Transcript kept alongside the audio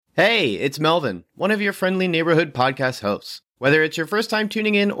Hey, it's Melvin, one of your friendly neighborhood podcast hosts. Whether it's your first time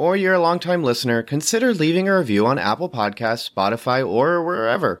tuning in or you're a longtime listener, consider leaving a review on Apple Podcasts, Spotify, or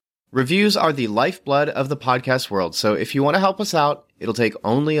wherever. Reviews are the lifeblood of the podcast world, so if you want to help us out, it'll take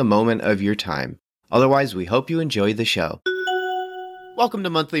only a moment of your time. Otherwise, we hope you enjoy the show. Welcome to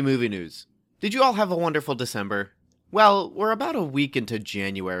Monthly Movie News. Did you all have a wonderful December? Well, we're about a week into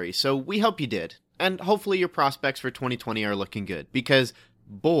January, so we hope you did. And hopefully your prospects for 2020 are looking good, because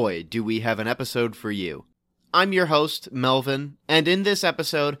boy, do we have an episode for you. I'm your host, Melvin, and in this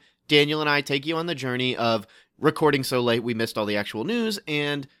episode, Daniel and I take you on the journey of recording so late we missed all the actual news,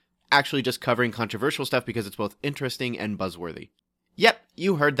 and actually just covering controversial stuff because it's both interesting and buzzworthy. Yep,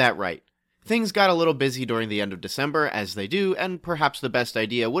 you heard that right. Things got a little busy during the end of December, as they do, and perhaps the best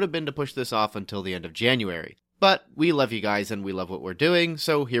idea would have been to push this off until the end of January. But we love you guys and we love what we're doing,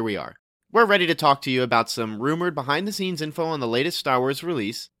 so here we are. We're ready to talk to you about some rumored behind-the-scenes info on the latest Star Wars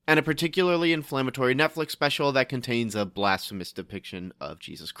release, and a particularly inflammatory Netflix special that contains a blasphemous depiction of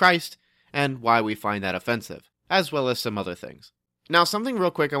Jesus Christ, and why we find that offensive, as well as some other things. Now, something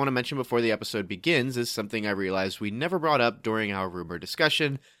real quick I want to mention before the episode begins is something I realized we never brought up during our rumor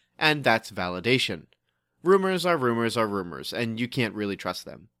discussion, and that's validation. Rumors are rumors are rumors, and you can't really trust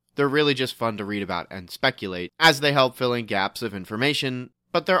them. They're really just fun to read about and speculate, as they help fill in gaps of information,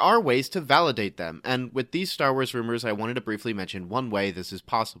 but there are ways to validate them, and with these Star Wars rumors, I wanted to briefly mention one way this is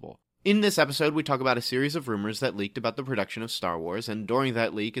possible. In this episode, we talk about a series of rumors that leaked about the production of Star Wars, and during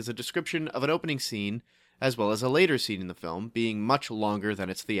that leak is a description of an opening scene, as well as a later scene in the film, being much longer than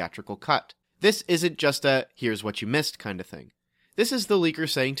its theatrical cut. This isn't just a, here's what you missed kind of thing. This is the leaker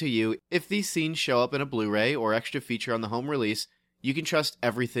saying to you, if these scenes show up in a Blu-ray or extra feature on the home release, you can trust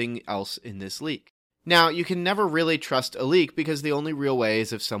everything else in this leak. Now, you can never really trust a leak because the only real way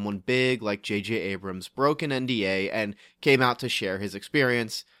is if someone big like J.J. Abrams broke an NDA and came out to share his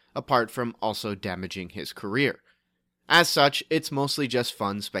experience, apart from also damaging his career. As such, it's mostly just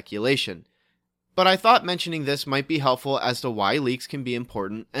fun speculation. But I thought mentioning this might be helpful as to why leaks can be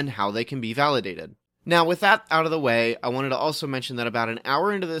important and how they can be validated. Now, with that out of the way, I wanted to also mention that about an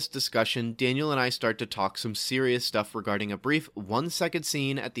hour into this discussion, Daniel and I start to talk some serious stuff regarding a brief 1-second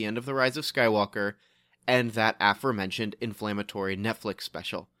scene at the end of The Rise of Skywalker, and that aforementioned inflammatory Netflix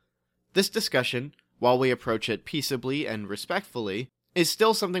special. This discussion, while we approach it peaceably and respectfully, is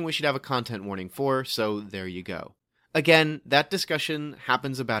still something we should have a content warning for, so there you go. Again, that discussion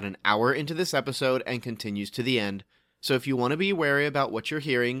happens about an hour into this episode and continues to the end, so if you want to be wary about what you're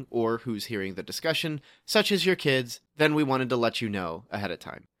hearing, or who's hearing the discussion, such as your kids, then we wanted to let you know ahead of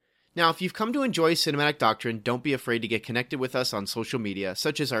time. Now, if you've come to enjoy Cinematic Doctrine, don't be afraid to get connected with us on social media,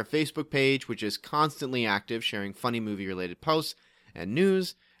 such as our Facebook page, which is constantly active, sharing funny movie-related posts and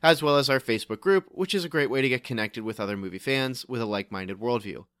news, as well as our Facebook group, which is a great way to get connected with other movie fans with a like-minded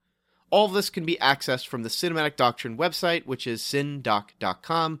worldview. All of this can be accessed from the Cinematic Doctrine website, which is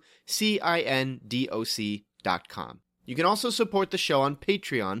cindoc.com, cindoc.com. You can also support the show on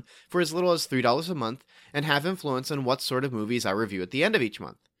Patreon for as little as $3 a month and have influence on what sort of movies I review at the end of each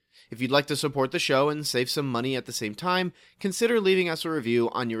month. If you'd like to support the show and save some money at the same time, consider leaving us a review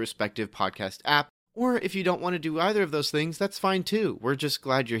on your respective podcast app, or if you don't want to do either of those things, that's fine too. We're just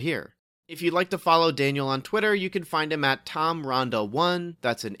glad you're here. If you'd like to follow Daniel on Twitter, you can find him at TomRonda1,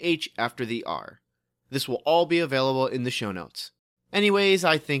 that's an H after the R. This will all be available in the show notes. Anyways,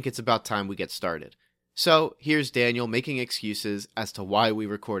 I think it's about time we get started. So, here's Daniel making excuses as to why we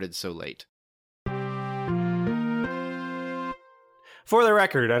recorded so late. For the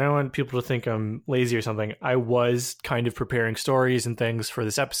record, I don't want people to think I'm lazy or something. I was kind of preparing stories and things for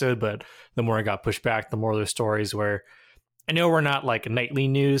this episode, but the more I got pushed back, the more there's stories where I know we're not like nightly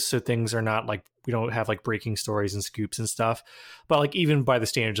news, so things are not like, we don't have like breaking stories and scoops and stuff. But like even by the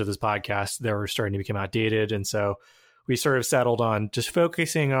standards of this podcast, they're starting to become outdated. And so we sort of settled on just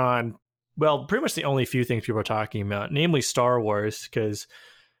focusing on, well, pretty much the only few things people are talking about, namely Star Wars, because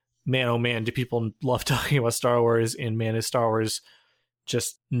man, oh man, do people love talking about Star Wars, and man, is Star Wars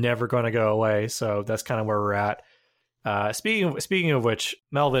just never going to go away. So that's kind of where we're at. Speaking of which,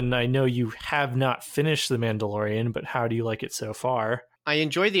 Melvin, I know you have not finished The Mandalorian, but how do you like it so far? I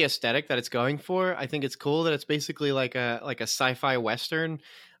enjoy the aesthetic that it's going for. I think it's cool that it's basically like a sci-fi western.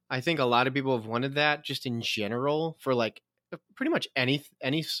 I think a lot of people have wanted that just in general for like pretty much any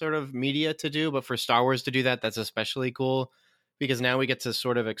sort of media to do, but for Star Wars to do that, that's especially cool because now we get to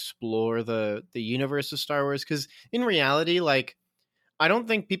sort of explore the universe of Star Wars. Because in reality, like, I don't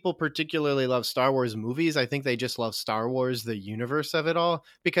think people particularly love Star Wars movies. I think they just love Star Wars, the universe of it all,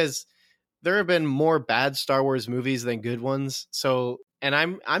 because there have been more bad Star Wars movies than good ones. So And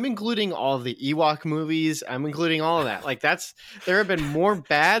I'm including all of the Ewok movies. I'm including all of that. Like there have been more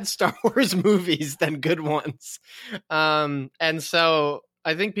bad Star Wars movies than good ones. And so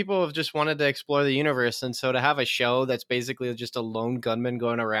I think people have just wanted to explore the universe. And so to have a show that's basically just a lone gunman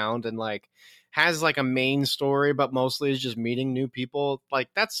going around and like has like a main story, but mostly is just meeting new people, like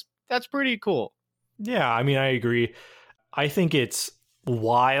that's pretty cool. Yeah, I mean, I agree. I think it's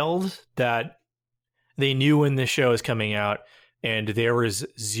wild that they knew when the show is coming out and there was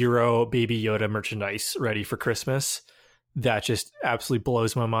zero Baby Yoda merchandise ready for Christmas. That just absolutely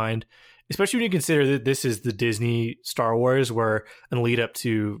blows my mind, especially when you consider that this is the Disney Star Wars, where in the lead up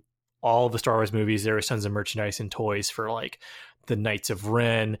to all the Star Wars movies, there was tons of merchandise and toys for like the Knights of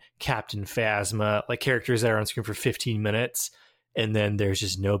Ren, Captain Phasma, like characters that are on screen for 15 minutes. And then there's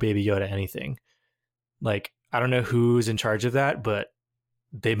just no Baby Yoda anything. Like, I don't know who's in charge of that, but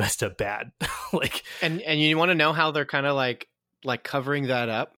they messed up bad. Like, and you want to know how they're kind of like covering that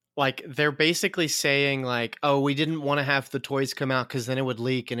up? Like they're basically saying like, oh, we didn't want to have the toys come out because then it would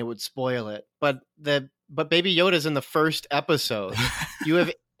leak and it would spoil it. But Baby Yoda's in the first episode. You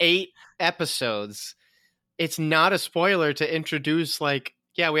have 8 episodes. It's not a spoiler to introduce like,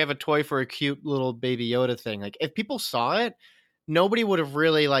 yeah, we have a toy for a cute little Baby Yoda thing. Like if people saw it, nobody would have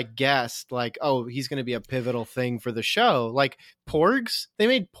really like guessed like, oh, he's going to be a pivotal thing for the show. Like Porgs, they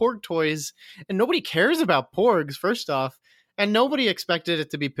made Porg toys and nobody cares about Porgs, first off. And nobody expected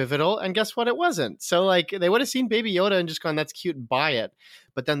it to be pivotal. And guess what? It wasn't. So like they would have seen Baby Yoda and just gone, that's cute, and buy it.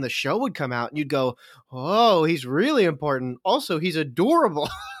 But then the show would come out and you'd go, oh, he's really important. Also, he's adorable.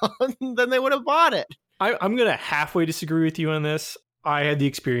 Then they would have bought it. I'm going to halfway disagree with you on this. I had the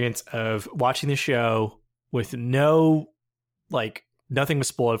experience of watching the show with nothing was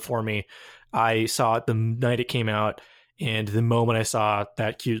spoiled for me. I saw it the night it came out. And the moment I saw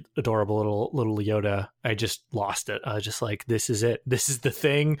that cute, adorable little Yoda, I just lost it. I was just like, this is it. This is the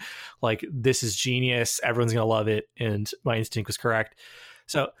thing. Like, this is genius. Everyone's going to love it. And my instinct was correct.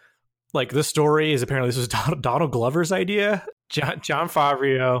 So, like, the story is apparently this was Donald Glover's idea. Jon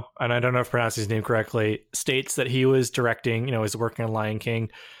Favreau, and I don't know if I pronounced his name correctly, states that he was directing, was working on Lion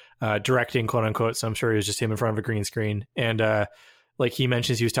King, directing, quote unquote. So I'm sure it was just him in front of a green screen. And, like, he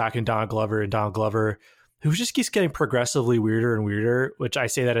mentions he was talking to Donald Glover, and Donald Glover, who just keeps getting progressively weirder and weirder, which I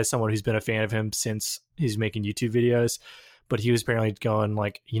say that as someone who's been a fan of him since he's making YouTube videos. But he was apparently going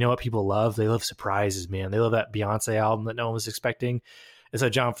like, you know what people love? They love surprises, man. They love that Beyonce album that no one was expecting. And so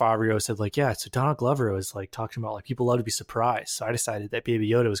Jon Favreau said like, yeah, so Donald Glover was like talking about like people love to be surprised. So I decided that Baby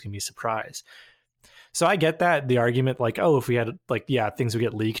Yoda was going to be a surprise. So I get that, the argument like, oh, if we had like, yeah, things would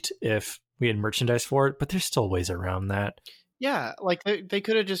get leaked if we had merchandise for it, but there's still ways around that. Yeah, like they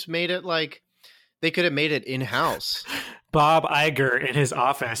could have just made it like, they could have made it in-house. Bob Iger in his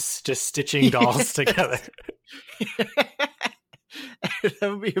office just stitching dolls together.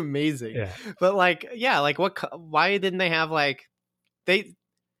 That would be amazing. Yeah. But like, yeah, like why didn't they have like, they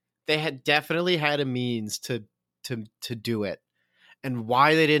had definitely had a means to do it. And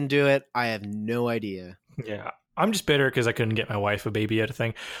why they didn't do it, I have no idea. Yeah. I'm just bitter because I couldn't get my wife a Baby Yoda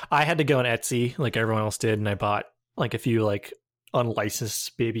thing. I had to go on Etsy like everyone else did, and I bought like a few like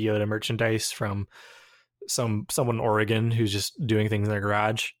unlicensed Baby Yoda merchandise from someone in Oregon who's just doing things in their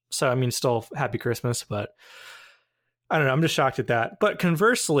garage. So I mean, still happy Christmas, but I don't know. I'm just shocked at that. But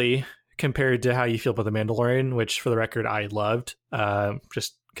conversely, compared to how you feel about The Mandalorian, which for the record I loved,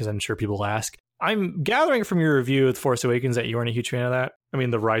 just because I'm sure people will ask, I'm gathering from your review of The Force Awakens that you weren't a huge fan of that. I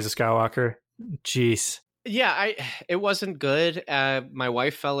mean, The Rise of Skywalker. Jeez. Yeah, it wasn't good. My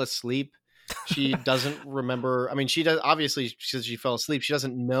wife fell asleep. She doesn't remember. I mean, she does, obviously, because she fell asleep. She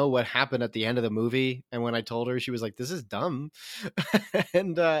doesn't know what happened at the end of the movie. And when I told her, she was like, this is dumb.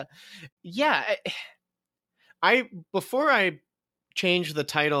 And yeah, before I changed the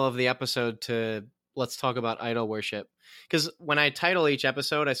title of the episode to Let's Talk About Idol Worship, because when I title each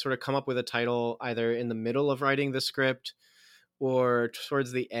episode, I sort of come up with a title either in the middle of writing the script or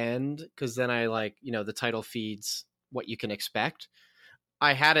towards the end, because then I like, the title feeds what you can expect.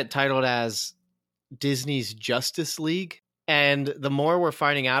 I had it titled as Disney's Justice League. And the more we're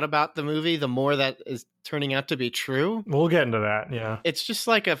finding out about the movie, the more that is turning out to be true. We'll get into that. Yeah. It's just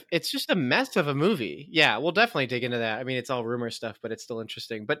a mess of a movie. Yeah, we'll definitely dig into that. I mean, it's all rumor stuff, but it's still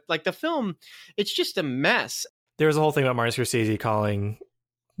interesting. But like the film, it's just a mess. There's a whole thing about Martin Scorsese calling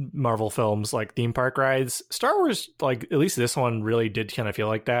Marvel films like theme park rides. Star Wars, like at least this one really did kind of feel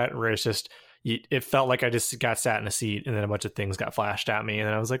like that, where it's just, it felt like I just got sat in a seat and then a bunch of things got flashed at me. And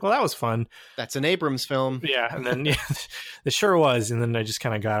then I was like, well, that was fun. That's an Abrams film. Yeah. And then it sure was. And then I just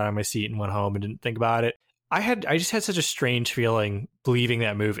kind of got out of my seat and went home and didn't think about it. I just had such a strange feeling believing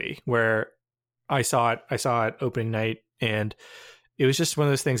that movie, where I saw it opening night, and it was just one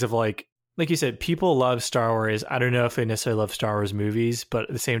of those things of like you said, people love Star Wars. I don't know if they necessarily love Star Wars movies, but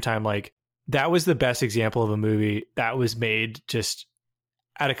at the same time, like that was the best example of a movie that was made just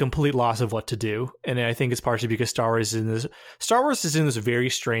at a complete loss of what to do. And I think it's partially because Star Wars is in this very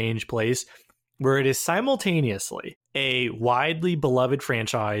strange place where it is simultaneously a widely beloved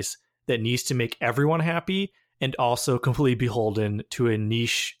franchise that needs to make everyone happy and also completely beholden to a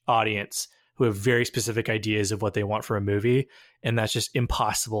niche audience who have very specific ideas of what they want for a movie. And that's just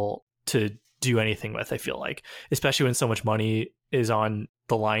impossible to do anything with, I feel like, especially when so much money is on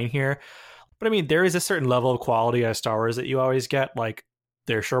the line here. But I mean, there is a certain level of quality out of Star Wars that you always get. Like,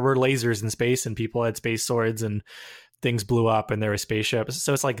 there sure were lasers in space and people had space swords and things blew up and there were spaceships.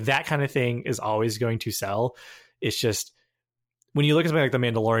 So it's like that kind of thing is always going to sell. It's just when you look at something like The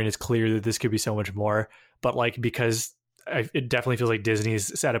Mandalorian, it's clear that this could be so much more. But like, because it definitely feels like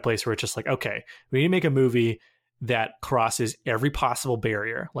Disney's at a place where it's just like, okay, we need to make a movie that crosses every possible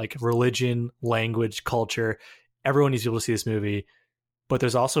barrier, like religion, language, culture. Everyone needs to be able to see this movie. But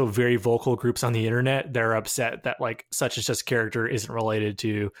there's also very vocal groups on the internet that are upset that like such and such character isn't related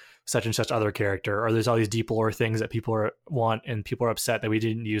to such and such other character, or there's all these deep lore things that people want, and people are upset that we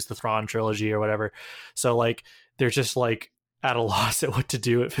didn't use the Thrawn trilogy or whatever. So like they're just like at a loss at what to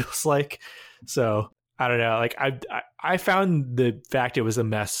do, it feels like. So I don't know. Like I found the fact it was a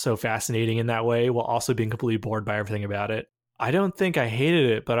mess so fascinating in that way, while also being completely bored by everything about it. I don't think I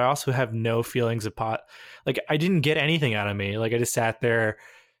hated it, but I also have no feelings of like I didn't get anything out of me. Like I just sat there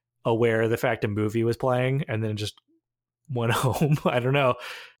aware of the fact a movie was playing and then just went home. I don't know.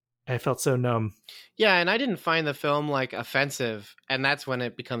 I felt so numb. Yeah, and I didn't find the film like offensive, and that's when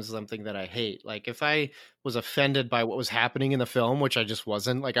it becomes something that I hate. Like if I was offended by what was happening in the film, which I just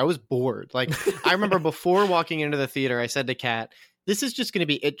wasn't, like I was bored. Like I remember before walking into the theater, I said to Kat, this is just going to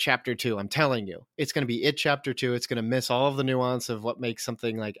be It Chapter 2. I'm telling you, it's going to be It Chapter 2. It's going to miss all of the nuance of what makes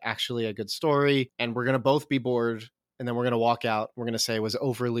something like actually a good story. And we're going to both be bored. And then we're going to walk out. We're going to say it was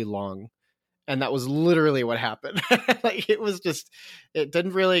overly long. And that was literally what happened. Like it was just, it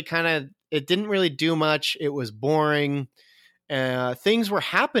didn't really do much. It was boring. Things were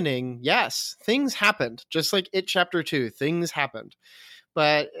happening. Yes, things happened. Just like It Chapter 2, things happened.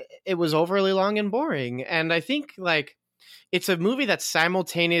 But it was overly long and boring. And I think like, it's a movie that's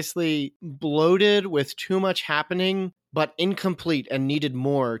simultaneously bloated with too much happening, but incomplete and needed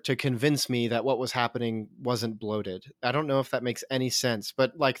more to convince me that what was happening wasn't bloated. I don't know if that makes any sense,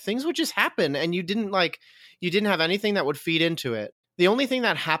 but like things would just happen and you didn't have anything that would feed into it. The only thing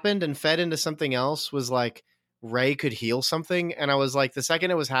that happened and fed into something else was like Rey could heal something. And I was like, the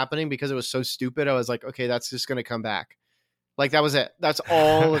second it was happening, because it was so stupid, I was like, okay, that's just going to come back. Like that was it. That's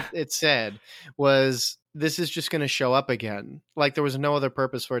all it said was, this is just going to show up again. Like there was no other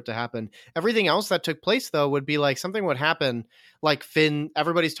purpose for it to happen. Everything else that took place though would be like something would happen. Like Finn,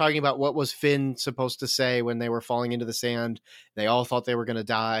 everybody's talking about what was Finn supposed to say when they were falling into the sand. They all thought they were going to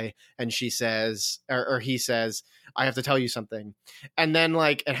die. And she says, or he says, I have to tell you something. And then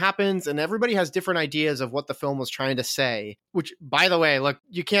like it happens and everybody has different ideas of what the film was trying to say, which by the way, look,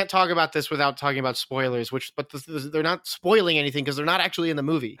 you can't talk about this without talking about spoilers, but they're not spoiling anything because they're not actually in the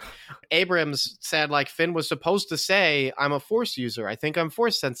movie. Abrams said like Finn was supposed to say, I'm a Force user. I think I'm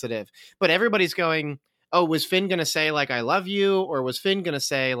Force sensitive, but everybody's going, oh, was Finn going to say like, I love you? Or was Finn going to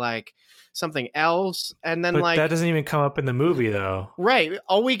say like something else? And then like, that doesn't even come up in the movie though. Right.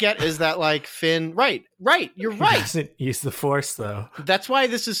 All we get is that like Finn, right. You're right. He doesn't use the Force though. That's why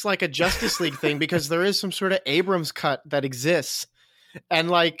this is like a Justice League thing, because there is some sort of Abrams cut that exists. And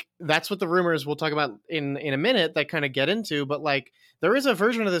like, that's what the rumors we'll talk about in a minute that kind of get into. But like, there is a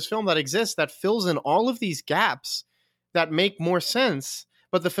version of this film that exists that fills in all of these gaps that make more sense.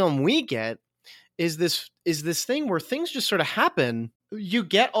 But the film we get is this thing where things just sort of happen. You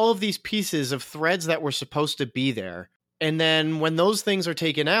get all of these pieces of threads that were supposed to be there. And then when those things are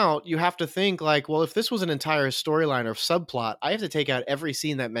taken out, you have to think like, well, if this was an entire storyline or subplot, I have to take out every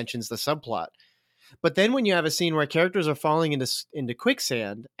scene that mentions the subplot. But then when you have a scene where characters are falling into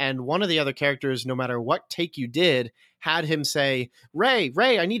quicksand, and one of the other characters, no matter what take you did, had him say, Rey,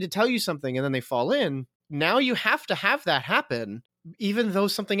 I need to tell you something, and then they fall in. Now you have to have that happen, even though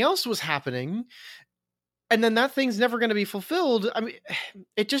something else was happening. And then that thing's never going to be fulfilled. I mean,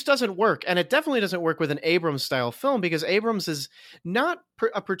 it just doesn't work. And it definitely doesn't work with an Abrams style film, because Abrams is not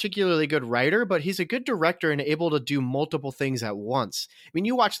a particularly good writer, but he's a good director and able to do multiple things at once. I mean,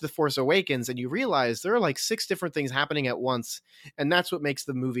 you watch The Force Awakens and you realize there are like 6 different things happening at once. And that's what makes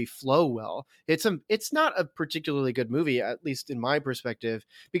the movie flow well. It's not a particularly good movie, at least in my perspective,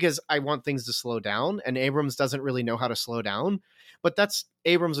 because I want things to slow down, and Abrams doesn't really know how to slow down. But that's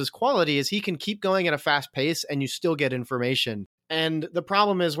Abrams's quality, is he can keep going at a fast pace and you still get information. And the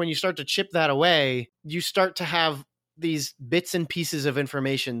problem is when you start to chip that away, you start to have these bits and pieces of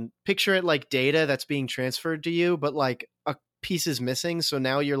information. Picture it like data that's being transferred to you, but like a piece is missing. So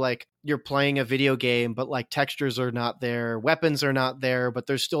now you're playing a video game, but like textures are not there, weapons are not there, but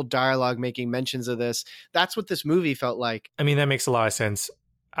there's still dialogue making mentions of this. That's what this movie felt like. I mean, that makes a lot of sense.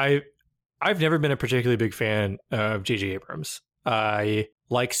 I've never been a particularly big fan of J.J. Abrams. I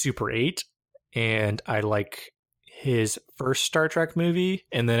like Super 8, and I like his first Star Trek movie.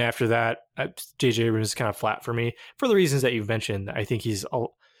 And then after that, J.J. Abrams is kind of flat for me for the reasons that you've mentioned. I think he's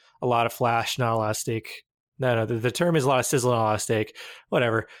a lot of flash, not a lot of steak. No, the term is a lot of sizzle, not a lot of steak.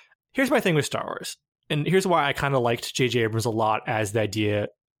 Whatever. Here's my thing with Star Wars. And here's why I kind of liked J.J. Abrams a lot as the idea,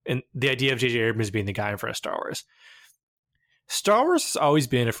 and the idea of J.J. Abrams being the guy in front of Star Wars. Star Wars has always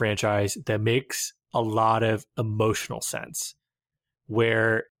been a franchise that makes a lot of emotional sense,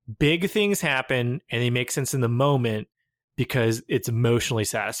 where big things happen and they make sense in the moment because it's emotionally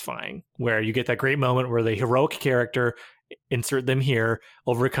satisfying, where you get that great moment where the heroic character, insert them here,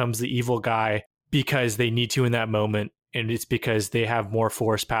 overcomes the evil guy because they need to in that moment, and it's because they have more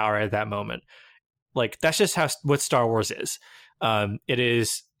force power at that moment. Like, that's just what Star Wars is. It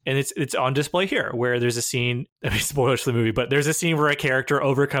is, and it's on display here, where there's a scene, I mean, spoilers for the movie, but there's a scene where a character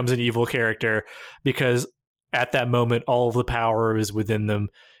overcomes an evil character because at that moment, all of the power is within them,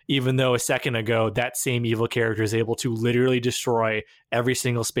 even though a second ago, that same evil character is able to literally destroy every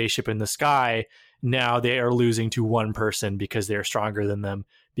single spaceship in the sky. Now they are losing to one person because they're stronger than them,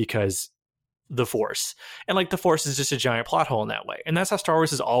 because the Force. And like, the Force is just a giant plot hole in that way. And that's how Star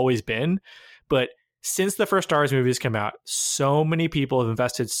Wars has always been. But since the first Star Wars movies come out, so many people have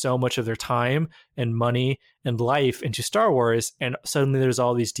invested so much of their time and money and life into Star Wars, and suddenly there's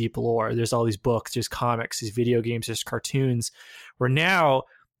all these deep lore, there's all these books, there's comics, these video games, there's cartoons, where now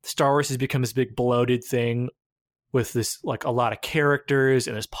Star Wars has become this big bloated thing with this, like, a lot of characters,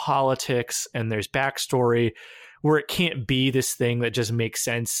 and there's politics and there's backstory, where it can't be this thing that just makes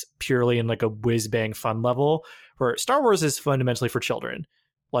sense purely in like a whiz-bang fun level, where Star Wars is fundamentally for children.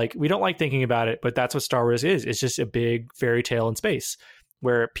 Like, we don't like thinking about it, but that's what Star Wars is. It's just a big fairy tale in space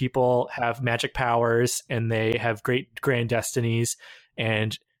where people have magic powers and they have great grand destinies,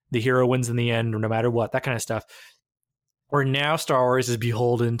 and the hero wins in the end, no matter what, that kind of stuff. Where now Star Wars is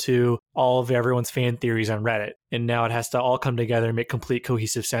beholden to all of everyone's fan theories on Reddit. And now it has to all come together and make complete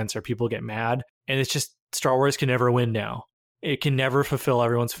cohesive sense, or people get mad. And it's just, Star Wars can never win now. It can never fulfill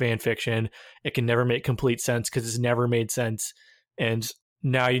everyone's fan fiction. It can never make complete sense because it's never made sense. And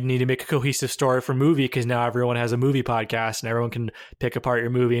now you need to make a cohesive story for movie, because now everyone has a movie podcast and everyone can pick apart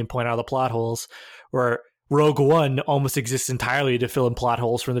your movie and point out the plot holes. Where Rogue One almost exists entirely to fill in plot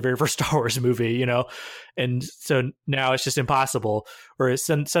holes from the very first Star Wars movie, you know? And so now it's just impossible. Whereas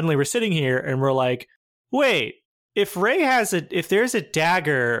suddenly we're sitting here and we're like, wait, if there's a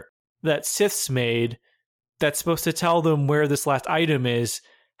dagger that Siths made that's supposed to tell them where this last item is,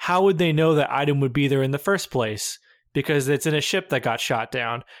 how would they know that item would be there in the first place? Because it's in a ship that got shot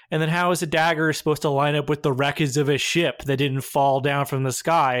down. And then how is a dagger supposed to line up with the wreckage of a ship that didn't fall down from the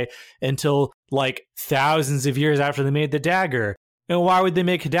sky until like thousands of years after they made the dagger? And why would they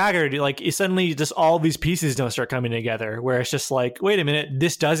make a dagger? Like, suddenly just all these pieces don't start coming together, where it's just like, wait a minute,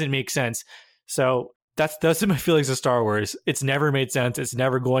 this doesn't make sense. So that's my feelings of Star Wars. It's never made sense. It's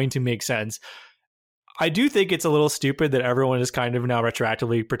never going to make sense. I do think it's a little stupid that everyone is kind of now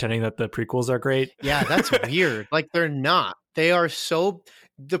retroactively pretending that the prequels are great. Yeah, that's weird. Like, they're not. They are so...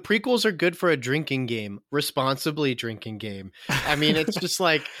 The prequels are good for a drinking game, responsibly drinking game. I mean, it's just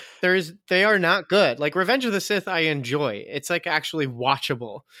like, they are not good. Like, Revenge of the Sith, I enjoy. It's like actually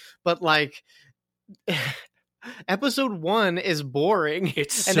watchable. But like, episode 1 is boring.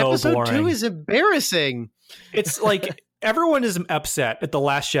 It's and so episode boring. 2 is embarrassing. It's like... Everyone is upset at The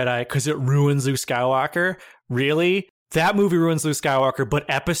Last Jedi because it ruins Luke Skywalker. Really? That movie ruins Luke Skywalker, but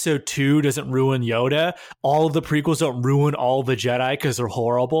episode 2 doesn't ruin Yoda? All of the prequels don't ruin all the Jedi because they're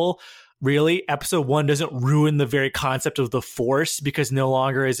horrible? Really? Episode 1 doesn't ruin the very concept of the Force because no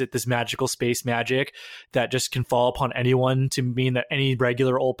longer is it this magical space magic that just can fall upon anyone to mean that any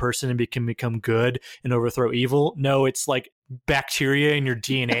regular old person can become good and overthrow evil? No, it's like bacteria in your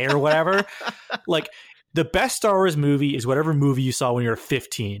DNA or whatever. Like... The best Star Wars movie is whatever movie you saw when you were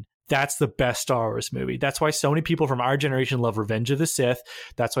 15. That's the best Star Wars movie. That's why so many people from our generation love Revenge of the Sith.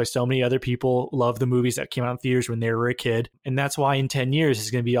 That's why so many other people love the movies that came out in theaters when they were a kid. And that's why in 10 years,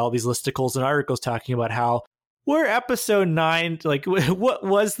 there's going to be all these listicles and articles talking about how we're episode 9. Like, what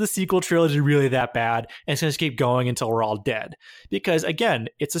was the sequel trilogy really that bad? And it's going to keep going until we're all dead. Because again,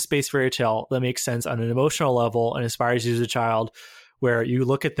 it's a space fairy tale that makes sense on an emotional level and inspires you as a child, where you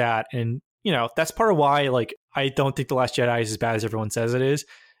look at that and that's part of why, like, I don't think The Last Jedi is as bad as everyone says it is,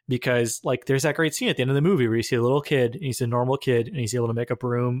 because, like, there's that great scene at the end of the movie where you see a little kid, and he's a normal kid, and he's able to make a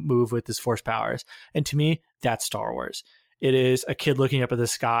broom move with his force powers. And to me, that's Star Wars. It is a kid looking up at the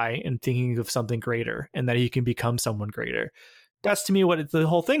sky and thinking of something greater, and that he can become someone greater. That's, to me, what the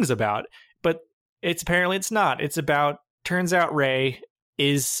whole thing's about. But apparently it's not. It's about, turns out Rey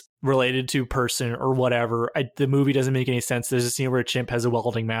is related to person or whatever. The movie doesn't make any sense. There's a scene where a chimp has a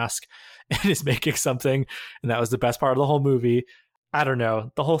welding mask and is making something, and that was the best part of the whole movie. I don't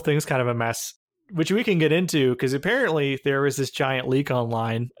know. The whole thing's kind of a mess, which we can get into, because apparently there was this giant leak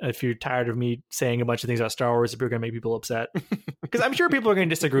online. If you're tired of me saying a bunch of things about Star Wars, if you're going to make people upset, because I'm sure people are going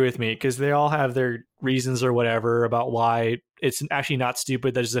to disagree with me, because they all have their reasons or whatever about why it's actually not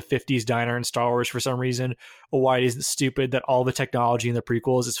stupid that there's a 50s diner in Star Wars for some reason, or why it isn't stupid that all the technology in the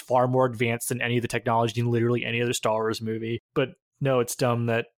prequels is far more advanced than any of the technology in literally any other Star Wars movie. But no, it's dumb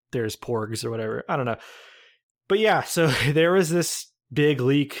that there's porgs or whatever. I don't know. But yeah, so there was this big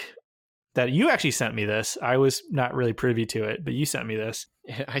leak that you actually sent me this. I was not really privy to it, but you sent me this.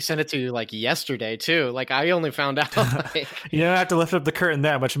 I sent it to you like yesterday too. Like, I only found out. Like... You don't have to lift up the curtain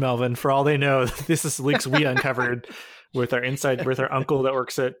that much, Melvin. For all they know, this is leaks we uncovered with our uncle that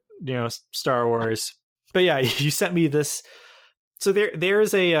works at, Star Wars. But yeah, you sent me this. So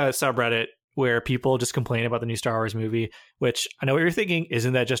there's a subreddit where people just complain about the new Star Wars movie, which I know what you're thinking.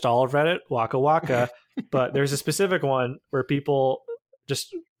 Isn't that just all of Reddit? Waka waka. But there's a specific one where people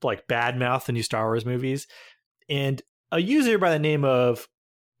just like badmouth the new Star Wars movies. And a user by the name of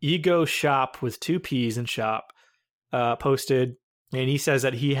Ego Shop with 2 P's in shop posted, and he says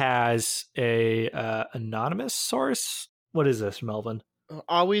that he has a anonymous source. What is this, Melvin?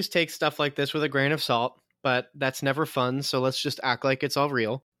 Always take stuff like this with a grain of salt, but that's never fun. So let's just act like it's all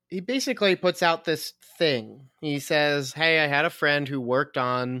real. He basically puts out this thing. He says, hey, I had a friend who worked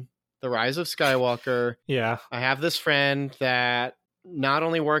on The Rise of Skywalker. Yeah. I have this friend that not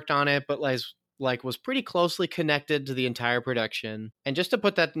only worked on it, but was pretty closely connected to the entire production. And just to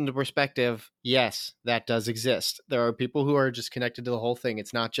put that into perspective, yes, that does exist. There are people who are just connected to the whole thing.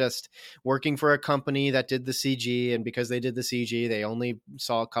 It's not just working for a company that did the CG, and because they did the CG, they only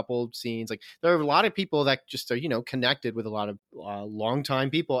saw a couple of scenes. Like, there are a lot of people that just are, connected with a lot of longtime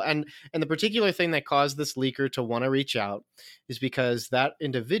people. And the particular thing that caused this leaker to want to reach out is because that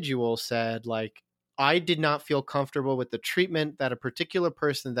individual said, like, I did not feel comfortable with the treatment that a particular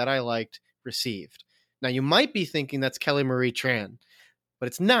person that I liked received. Now, you might be thinking that's Kelly Marie Tran, but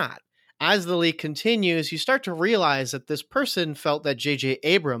it's not. As the leak continues, you start to realize that this person felt that J.J.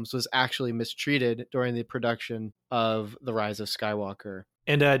 Abrams was actually mistreated during the production of The Rise of Skywalker.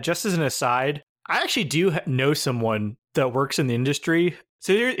 And just as an aside, I actually do know someone that works in the industry.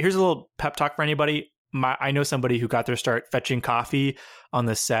 So here's a little pep talk for anybody. I know somebody who got their start fetching coffee on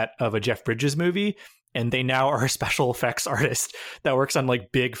the set of a Jeff Bridges movie, and they now are a special effects artist that works on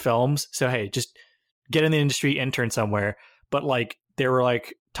like big films. So, hey, just get in the industry, intern somewhere. But like, they were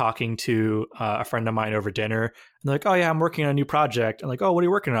like talking to a friend of mine over dinner, and they're like, oh yeah, I'm working on a new project. And like, oh, what are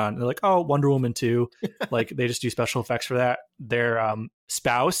you working on? And they're like, oh, Wonder Woman 2. Like, they just do special effects for that. Their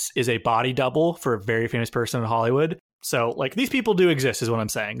spouse is a body double for a very famous person in Hollywood. So like, these people do exist is what I'm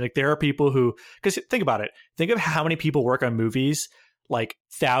saying. Like, there are people who, because think about it. Think of how many people work on movies, like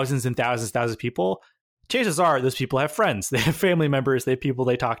thousands and thousands of people. Chances are those people have friends. They have family members. They have people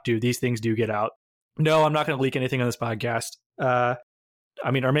they talk to. These things do get out. No, I'm not going to leak anything on this podcast. Or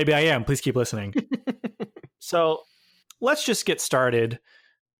maybe I am. Please keep listening. So let's just get started.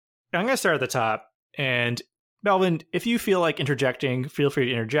 I'm going to start at the top. And Melvin, if you feel like interjecting, feel free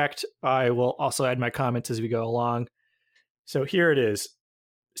to interject. I will also add my comments as we go along. So here it is.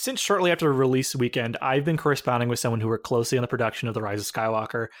 Since shortly after the release weekend, I've been corresponding with someone who worked closely on the production of The Rise of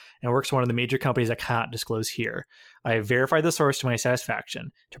Skywalker and works for one of the major companies I cannot disclose here. I have verified the source to my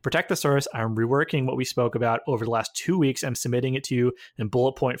satisfaction. To protect the source, I'm reworking what we spoke about over the last 2 weeks and submitting it to you in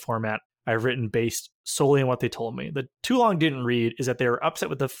bullet point format I've written based solely on what they told me. The too long didn't read is that they were upset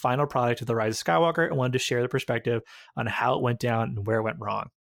with the final product of The Rise of Skywalker and wanted to share their perspective on how it went down and where it went wrong.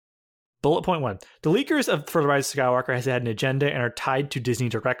 Bullet point 1. The leakers for The Rise of Skywalker has had an agenda and are tied to Disney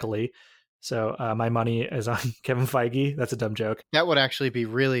directly. So my money is on Kevin Feige. That's a dumb joke. That would actually be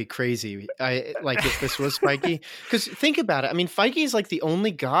really crazy. If this was Feige. Because think about it. I mean, Feige is like the only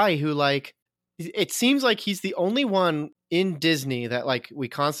guy who it seems like he's the only one in Disney that we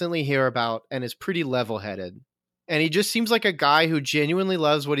constantly hear about and is pretty level-headed. And he just seems like a guy who genuinely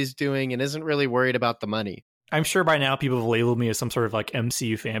loves what he's doing and isn't really worried about the money. I'm sure by now people have labeled me as some sort of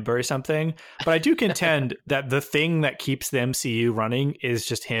MCU fanboy or something, but I do contend that the thing that keeps the MCU running is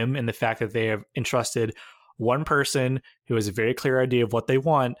just him and the fact that they have entrusted one person who has a very clear idea of what they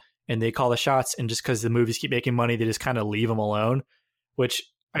want and they call the shots. And just because the movies keep making money, they just kind of leave them alone, which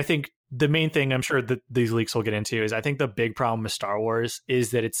I think the main thing I'm sure that these leaks will get into is I think the big problem with Star Wars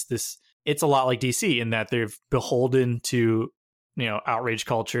is that it's a lot like DC in that they're beholden to, outrage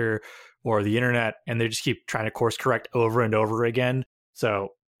culture or the internet, and they just keep trying to course correct over and over again. So,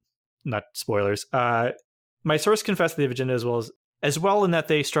 not spoilers. My source confessed they have agenda as well in that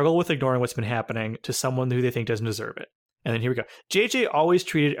they struggle with ignoring what's been happening to someone who they think doesn't deserve it. And then here we go. JJ always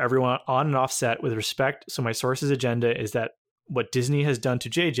treated everyone on and off set with respect. So my source's agenda is that what Disney has done to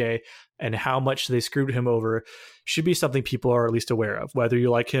JJ and how much they screwed him over should be something people are at least aware of, whether you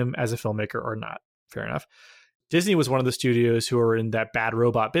like him as a filmmaker or not. Fair enough. Disney was one of the studios who were in that Bad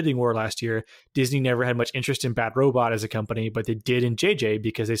Robot bidding war last year. Disney never had much interest in Bad Robot as a company, but they did in JJ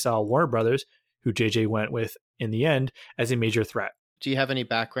because they saw Warner Brothers, who JJ went with in the end, as a major threat. Do you have any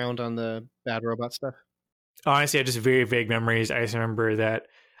background on the Bad Robot stuff? Honestly, I just very vague memories. I just remember that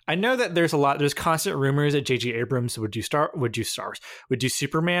I know that there's constant rumors that J.J. Abrams would do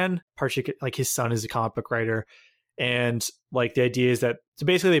Superman, partially like his son is a comic book writer. And like the idea is that so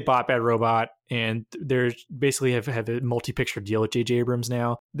basically they bought Bad Robot and they're basically have a multi-picture deal with J.J. Abrams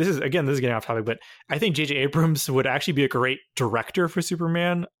now. This is getting off topic, but I think J.J. Abrams would actually be a great director for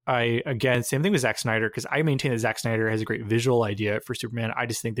Superman. Same thing with Zack Snyder, because I maintain that Zack Snyder has a great visual idea for Superman. I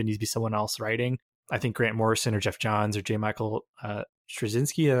just think there needs to be someone else writing. I think Grant Morrison or Jeff Johns or J. Michael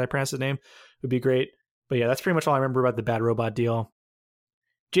Straczynski, as I pronounce his name, would be great. But yeah, that's pretty much all I remember about the Bad Robot deal.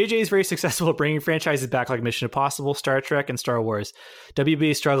 JJ is very successful at bringing franchises back like Mission Impossible, Star Trek, and Star Wars.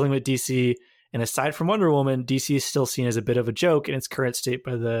 WB is struggling with DC, and aside from Wonder Woman, DC is still seen as a bit of a joke in its current state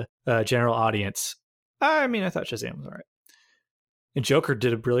by the general audience. I mean, I thought Shazam was all right. And Joker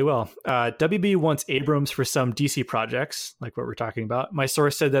did really well. WB wants Abrams for some DC projects, like what we're talking about. My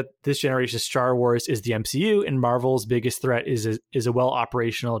source said that this generation's Star Wars is the MCU, and Marvel's biggest threat is a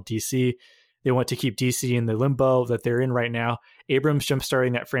well-operational DC. They want to keep DC in the limbo that they're in right now. Abrams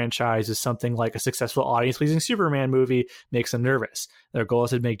jumpstarting that franchise is something like a successful audience-pleasing Superman movie makes them nervous. Their goal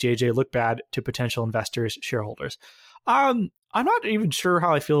is to make JJ look bad to potential investors, shareholders. I'm not even sure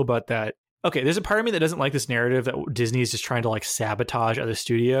how I feel about that. Okay, there's a part of me that doesn't like this narrative that Disney is just trying to like sabotage other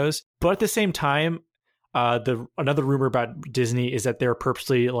studios. But at the same time, another rumor about Disney is that they're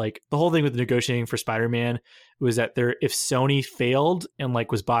purposely like the whole thing with negotiating for Spider-Man was that if Sony failed and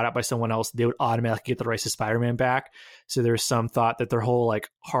like was bought out by someone else, they would automatically get the rights to Spider-Man back. So there's some thought that their whole like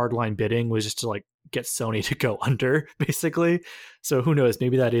hardline bidding was just to like get Sony to go under, basically. So who knows?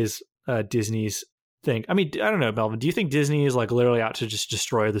 Maybe that is Disney's thing. I mean, I don't know, Melvin. Do you think Disney is like literally out to just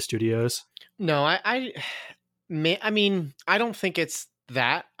destroy the studios? No, I mean, I don't think it's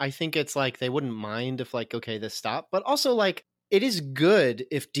that. I think it's like they wouldn't mind if like, okay, this stopped. But also like it is good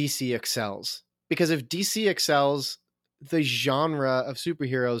if DC excels, because if DC excels, the genre of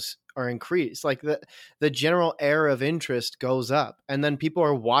superheroes are increased. Like the general air of interest goes up, and then people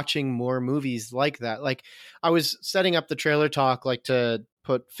are watching more movies like that. Like I was setting up the trailer talk like to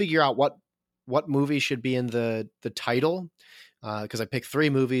figure out what movie should be in the title. Because I picked 3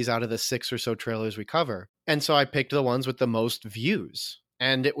 movies out of the 6 or so trailers we cover. And so I picked the ones with the most views.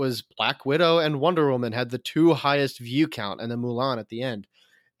 And it was Black Widow and Wonder Woman had the 2 highest view count, and then Mulan at the end.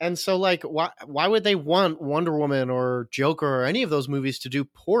 And so like, why would they want Wonder Woman or Joker or any of those movies to do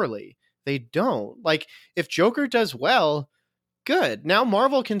poorly? They don't. Like, if Joker does well, good. Now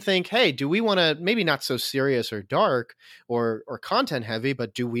Marvel can think, hey, do we want to, maybe not so serious or dark or content heavy,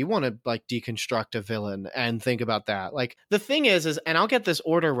 but do we want to like deconstruct a villain and think about that? Like the thing is, and I'll get this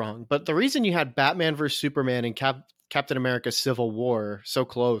order wrong, but the reason you had Batman vs Superman and Captain America Civil War so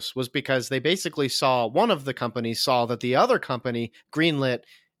close was because they basically one of the companies saw that the other company greenlit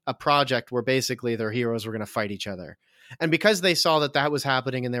a project where basically their heroes were going to fight each other. And because they saw that was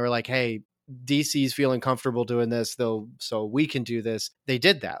happening and they were like, hey, DC's feeling comfortable doing this though, so we can do this. They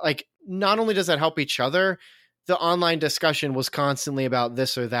did that. Like, not only does that help each other, the online discussion was constantly about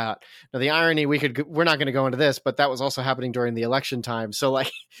this or that. Now, the irony, we're not going to go into this, but that was also happening during the election time. So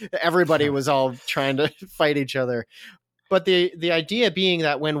like everybody was all trying to fight each other. But the idea being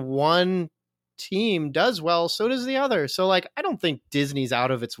that when one team does well, so does the other. So like, I don't think Disney's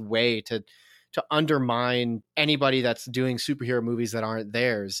out of its way to undermine anybody that's doing superhero movies that aren't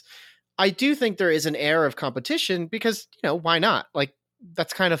theirs. I do think there is an air of competition because, why not? Like,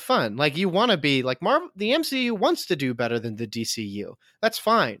 that's kind of fun. Like, you want to be like Marvel, the MCU wants to do better than the DCU. That's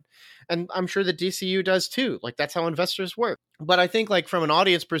fine. And I'm sure the DCU does too. Like, that's how investors work. But I think like from an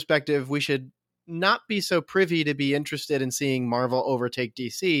audience perspective, we should not be so privy to be interested in seeing Marvel overtake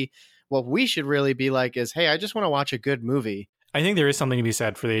DC. What we should really be like is, hey, I just want to watch a good movie. I think there is something to be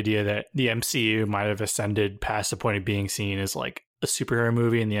said for the idea that the MCU might have ascended past the point of being seen as like a superhero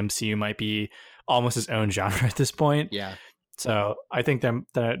movie, and the MCU might be almost its own genre at this point. Yeah. So I think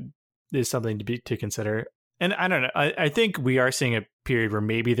that is something to consider. And I don't know. I think we are seeing a period where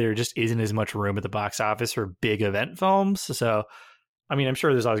maybe there just isn't as much room at the box office for big event films. So, I mean, I'm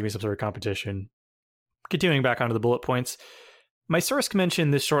sure there's always going to be some sort of competition. Continuing back onto the bullet points, my source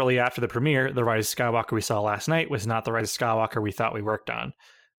mentioned this shortly after the premiere. The Rise of Skywalker we saw last night was not the Rise of Skywalker we thought we worked on.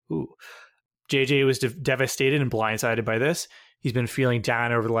 Ooh. JJ was devastated and blindsided by this. He's been feeling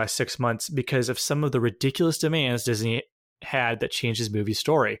down over the last 6 months because of some of the ridiculous demands Disney had that changed his movie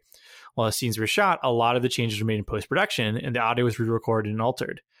story. While the scenes were shot, a lot of the changes were made in post-production, and the audio was re-recorded and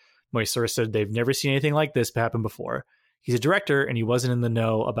altered. My source said they've never seen anything like this happen before. He's a director, and he wasn't in the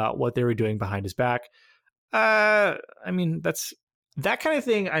know about what they were doing behind his back. I mean, that's that kind of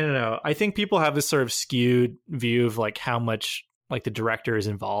thing. I don't know. I think people have this sort of skewed view of like how much like the director is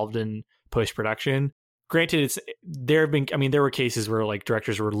involved in post-production. Granted, there were cases where like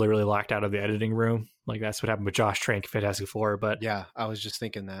directors were literally locked out of the editing room. Like that's what happened with Josh Trank, Fantastic Four. But yeah, I was just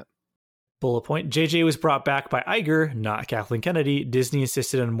thinking that. Bullet point. JJ was brought back by Iger, not Kathleen Kennedy. Disney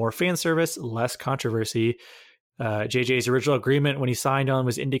insisted on more fan service, less controversy. JJ's original agreement when he signed on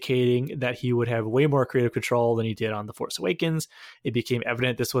was indicating that he would have way more creative control than he did on The Force Awakens. It became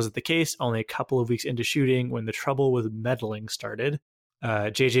evident this wasn't the case only a couple of weeks into shooting when the trouble with meddling started.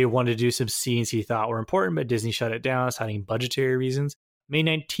 JJ wanted to do some scenes he thought were important, but Disney shut it down, citing budgetary reasons. May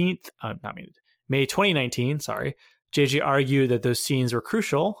 2019, JJ argued that those scenes were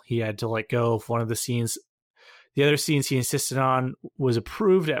crucial. He had to let go of one of the scenes. The other scenes he insisted on was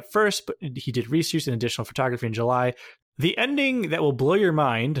approved at first, but he did research and additional photography in July. The ending that will blow your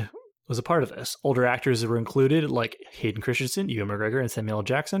mind was a part of this. Older actors were included, like Hayden Christensen, Ewan McGregor, and Samuel L.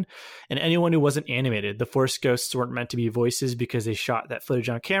 Jackson, and anyone who wasn't animated. The Force Ghosts weren't meant to be voices because they shot that footage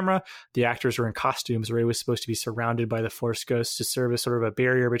on camera. The actors were in costumes. Rey was supposed to be surrounded by the Force Ghosts to serve as sort of a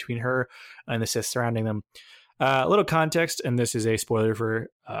barrier between her and the Sith surrounding them. A little context, and this is a spoiler for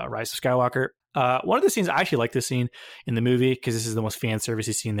Rise of Skywalker. One of the scenes, I actually like this scene in the movie because this is the most fan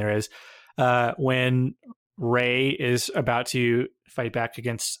servicey scene there is. When Rey is about to fight back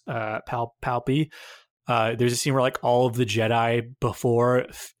against Palpy, there's a scene where like all of the Jedi before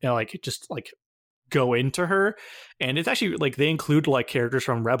just go into her, and it's actually like they include like characters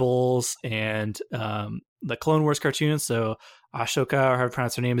from Rebels and the Clone Wars cartoons. So Ashoka, or how to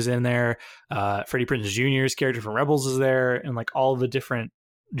pronounce her name, is in there. Freddie Prinze Jr.'s character from Rebels is there, and like all of the different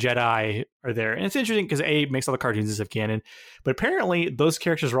Jedi are there. And it's interesting because it makes all the cartoons and stuff canon, but apparently those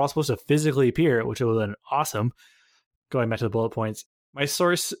characters are all supposed to physically appear, which would have been awesome. Going back to the bullet points, my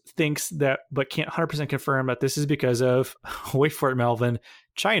source thinks that, but can't 100% confirm that this is because of, wait for it, Melvin,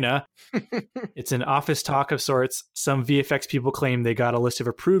 China. It's an office talk of sorts. Some VFX people claim they got a list of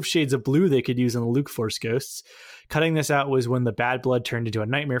approved shades of blue they could use on the Luke Force Ghosts. Cutting this out was when the bad blood turned into a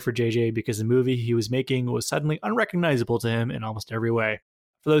nightmare for JJ because the movie he was making was suddenly unrecognizable to him in almost every way.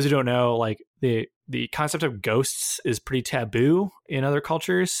 For those who don't know, like the concept of ghosts is pretty taboo in other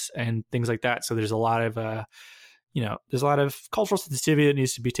cultures and things like that. So there's a lot of, there's a lot of cultural sensitivity that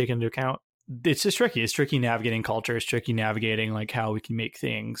needs to be taken into account. It's just tricky. It's tricky navigating culture. It's tricky navigating like how we can make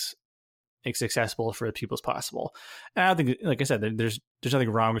things as accessible for people as possible. And I don't think, like I said, there's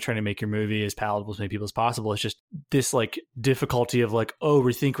nothing wrong with trying to make your movie as palatable to many people as possible. It's just this like difficulty of like, oh,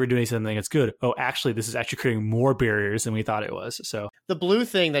 we think we're doing something that's good. Oh, actually, this is actually creating more barriers than we thought it was. So the blue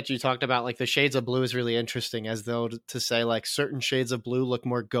thing that you talked about, like the shades of blue, is really interesting, as though to say like certain shades of blue look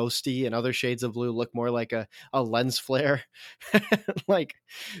more ghosty and other shades of blue look more like a lens flare. Like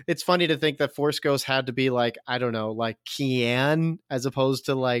it's funny to think that Force Ghost had to be like, I don't know, like cyan as opposed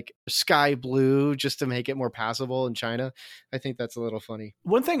to like sky blue just to make it more passable in China. I think that's a little funny.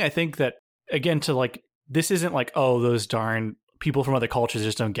 One thing I think that, again, to like, this isn't like, oh, those darn people from other cultures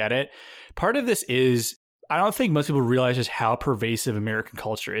just don't get it. Part of this is, I don't think most people realize just how pervasive American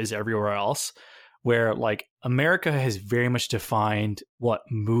culture is everywhere else, where like America has very much defined what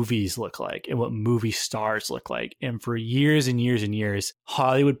movies look like and what movie stars look like. And for years and years and years,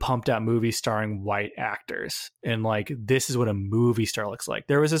 Hollywood pumped out movies starring white actors. And like, this is what a movie star looks like.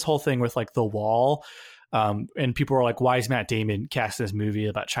 There was this whole thing with like The Wall. And people were like, why is Matt Damon cast this movie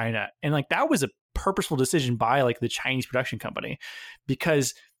about China? And like, that was a purposeful decision by like the Chinese production company,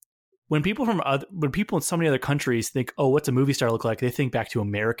 because when people in so many other countries think, oh, what's a movie star look like? They think back to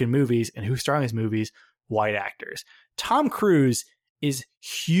American movies, and who's starring these movies? White actors. Tom Cruise is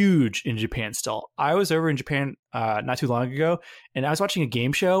huge in Japan still. I was over in Japan not too long ago, and I was watching a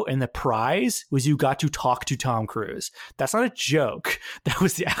game show, and the prize was you got to talk to Tom Cruise. That's not a joke. That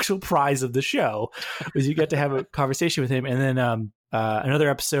was the actual prize of the show, was you get to have a conversation with him. And then Another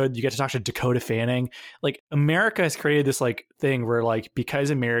episode, you get to talk to Dakota Fanning. Like, America has created this like thing where like, because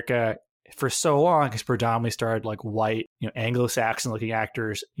America for so long has predominantly starred like white, Anglo-Saxon looking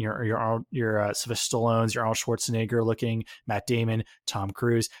actors, your Sylvester Stallone's, your Arnold Schwarzenegger looking, Matt Damon, Tom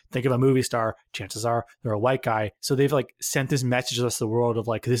Cruise. Think of a movie star, chances are they're a white guy. So they've like sent this message to the world of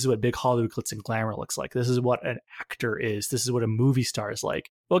like, this is what big Hollywood glitz and glamour looks like. This is what an actor is. This is what a movie star is like.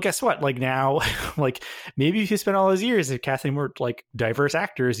 Well, guess what? Like now, like maybe if you spent all those years of casting more like diverse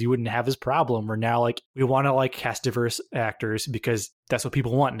actors, you wouldn't have this problem. Where now, like, we want to like cast diverse actors because that's what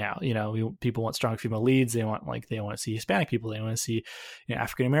people want now. People want strong female leads. They want to see Hispanic people. They want to see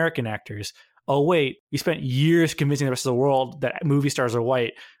African American actors. Oh wait, we spent years convincing the rest of the world that movie stars are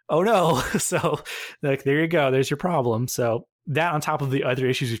white. Oh no. So like, there you go. There's your problem. So that on top of the other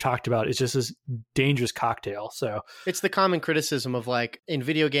issues we've talked about is just this dangerous cocktail. So it's the common criticism of like in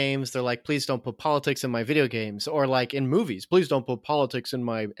video games, they're like, please don't put politics in my video games, or like in movies, please don't put politics in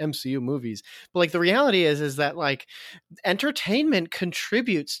my MCU movies. But like the reality is that like entertainment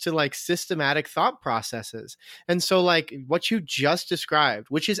contributes to like systematic thought processes. And so like what you just described,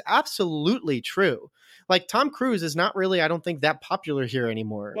 which is absolutely true. Like Tom Cruise is not really, I don't think, that popular here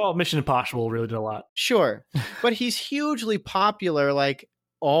anymore. Well, Mission Impossible really did a lot. Sure. But he's hugely popular, like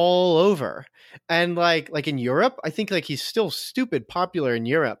all over. And like in Europe, I think like he's still stupid popular in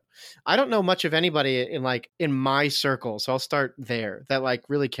Europe. I don't know much of anybody in my circle. So I'll start there that like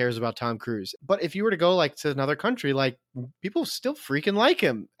really cares about Tom Cruise. But if you were to go like to another country, like people still freaking like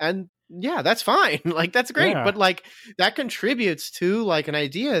him. And yeah, that's fine. Like, that's great. Yeah. But like that contributes to like an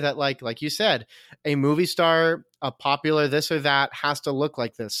idea that like you said, a movie star, a popular this or that has to look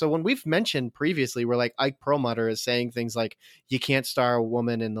like this. So when we've mentioned previously, where like Ike Perlmutter is saying things like, you can't star a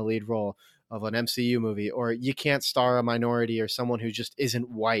woman in the lead role of an MCU movie, or you can't star a minority or someone who just isn't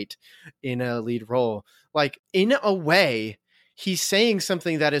white in a lead role. Like, in a way, he's saying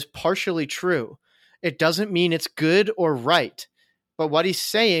something that is partially true. It doesn't mean it's good or right. But what he's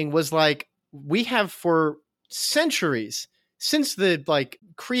saying was like, we have for centuries, since the like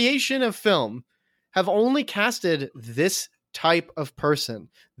creation of film, have only casted this type of person,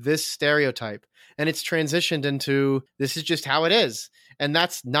 this stereotype. And it's transitioned into, this is just how it is. And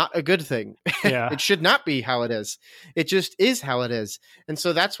that's not a good thing. Yeah. It should not be how it is. It just is how it is. And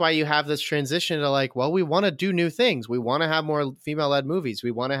so that's why you have this transition to like, well, we want to do new things. We want to have more female-led movies.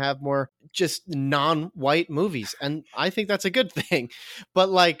 We want to have more just non-white movies. And I think that's a good thing. But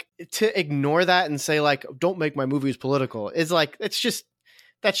like, to ignore that and say like, don't make my movies political is like, that's just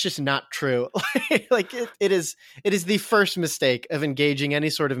not true. Like it is the first mistake of engaging any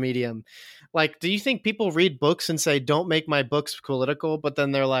sort of medium. Like, do you think people read books and say, don't make my books political? But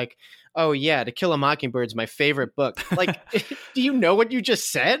then they're like, oh yeah, To Kill a Mockingbird is my favorite book. Like, do you know what you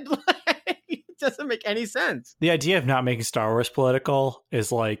just said? It doesn't make any sense. The idea of not making Star Wars political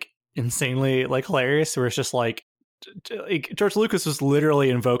is like insanely like hilarious, where it's just like, George Lucas was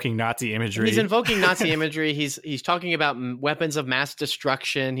literally invoking Nazi imagery. He's invoking Nazi imagery. He's talking about weapons of mass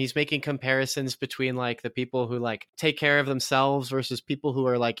destruction. He's making comparisons between like the people who like take care of themselves versus people who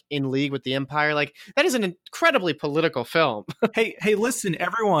are like in league with the Empire. Like, that is an incredibly political film. Hey, listen,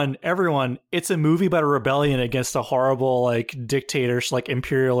 everyone, it's a movie about a rebellion against a horrible like dictator, like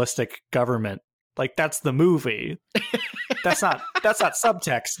imperialistic government. Like, that's the movie. That's not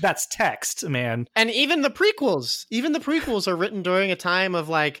subtext. That's text, man. And even the prequels are written during a time of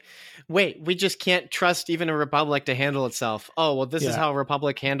like, wait, we just can't trust even a republic to handle itself. Oh, well, this is how a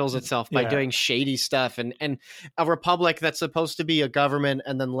republic handles itself, by doing shady stuff. And a republic that's supposed to be a government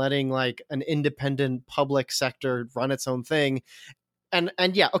and then letting like an independent public sector run its own thing.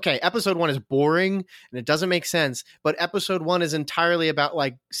 And yeah, okay, episode 1 is boring and it doesn't make sense, but episode 1 is entirely about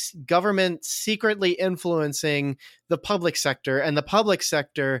like government secretly influencing the public sector and the public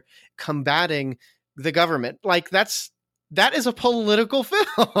sector combating the government. Like, that is a political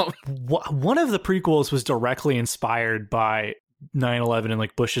film. One of the prequels was directly inspired by 9/11 and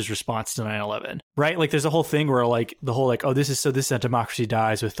like Bush's response to 9/11, right? Like, there's a whole thing where like the whole like, oh, this is how democracy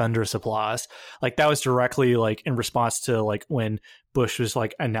dies, with thunderous applause. Like, that was directly like in response to like when Bush was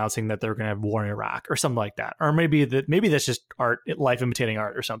like announcing that they're going to have war in Iraq or something like that. Or maybe that's just art, life imitating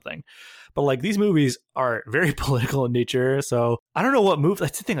art or something. But like, these movies are very political in nature. So I don't know what movie,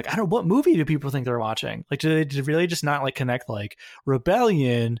 that's the thing. Like, I don't know, what movie do people think they're watching? Like, do they really just not like connect like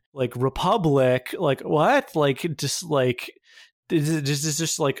rebellion, like republic, like what? Like, just like, is it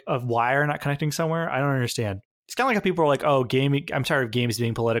just like a wire not connecting somewhere? I don't understand. It's kind of like how people are like, oh, gaming, I'm tired of games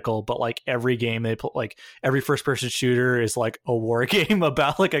being political, but like every game they put, like every first person shooter is like a war game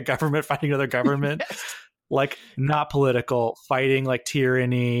about like a government fighting another government. Yes. Like, not political, fighting like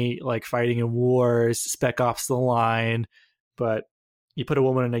tyranny, like fighting in wars, Spec Ops: The Line. But You put a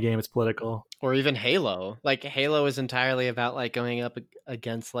woman in a game, it's political. Or even Halo. Like Halo is entirely about like going up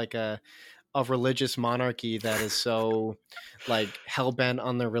against like a religious monarchy that is so like hell-bent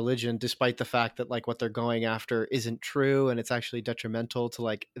on their religion, despite the fact that like what they're going after isn't true and it's actually detrimental to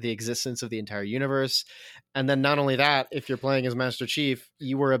like the existence of the entire universe. And then not only that, if you're playing as Master Chief,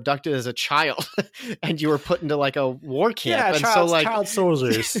 you were abducted as a child and you were put into like a war camp. Yeah, and child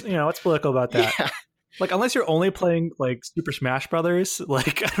soldiers. What's political about that? Yeah. Like, unless you're only playing like Super Smash Brothers,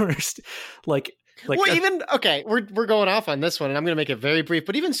 like I don't understand. Like even okay, we're going off on this one, and I'm going to make it very brief.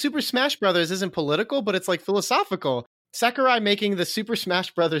 But even Super Smash Brothers isn't political, but it's like philosophical. Sakurai making the Super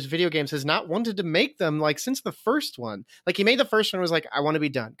Smash Brothers video games has not wanted to make them like since the first one. Like he made the first one, was like, I want to be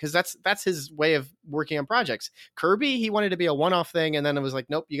done, because that's his way of working on projects. Kirby, he wanted to be a one-off thing, and then it was like,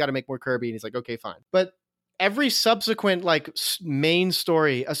 nope, you got to make more Kirby, and he's like, okay, fine. But every subsequent like main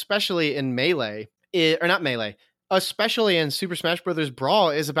story, especially in Melee, or not Melee, especially in Super Smash Brothers Brawl,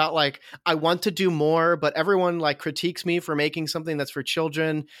 is about like, I want to do more, but everyone like critiques me for making something that's for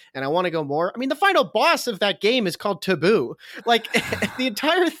children, and I want to go more. I mean, the final boss of that game is called Taboo. Like the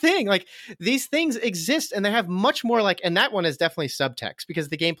entire thing, like these things exist, and they have much more like, and that one is definitely subtext, because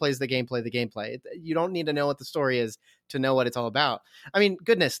the gameplay is the gameplay. You don't need to know what the story is to know what it's all about. I mean,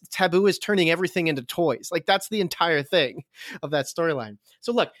 goodness, Taboo is turning everything into toys. Like that's the entire thing of that storyline.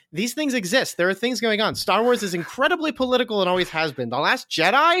 So look, these things exist. There are things going on. Star Wars is incredibly political and always has been. The Last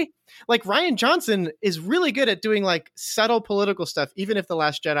Jedi, like Rian Johnson is really good at doing like subtle political stuff, even if The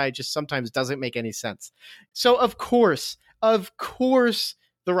Last Jedi just sometimes doesn't make any sense. So of course, The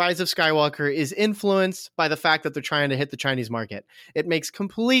Rise of Skywalker is influenced by the fact that they're trying to hit the Chinese market. It makes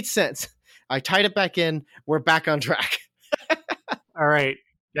complete sense. I tied it back in. We're back on track. All right.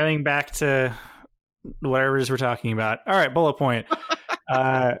 Getting back to whatever it is we're talking about. All right. Bullet point.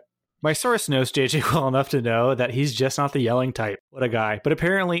 My source knows JJ well enough to know that he's just not the yelling type. What a guy. But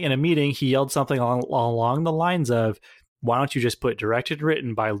apparently in a meeting, he yelled something along the lines of, why don't you just put directed and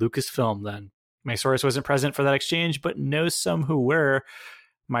written by Lucasfilm then? My source wasn't present for that exchange, but knows some who were.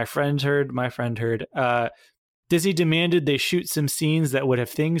 My friend heard. Disney demanded they shoot some scenes that would have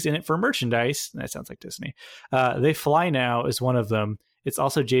things in it for merchandise. That sounds like Disney. They Fly Now is one of them. It's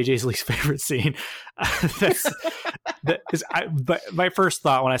also JJ's least favorite scene. But my first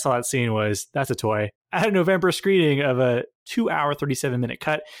thought when I saw that scene was, that's a toy. At a November screening of a 2-hour, 37-minute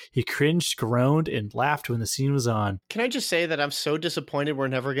cut, he cringed, groaned, and laughed when the scene was on. Can I just say that I'm so disappointed we're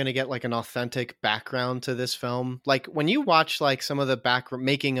never going to get like an authentic background to this film? Like when you watch like some of the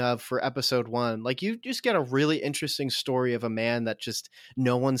making of for episode 1, like you just get a really interesting story of a man that just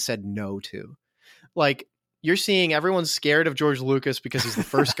no one said no to. Like you're seeing everyone's scared of George Lucas because he's the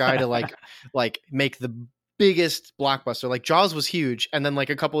first guy to like make the biggest blockbuster. Like Jaws was huge, and then like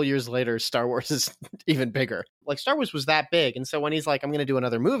a couple of years later Star Wars is even bigger. Like Star Wars was that big, and so when he's like, I'm gonna do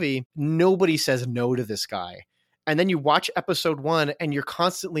another movie, nobody says no to this guy. And then you watch episode 1 and you're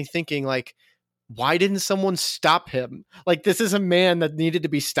constantly thinking like, why didn't someone stop him? Like this is a man that needed to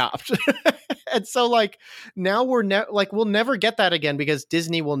be stopped. And so like now we'll never get that again, because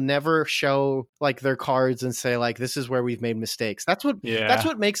Disney will never show like their cards and say like, this is where we've made mistakes. That's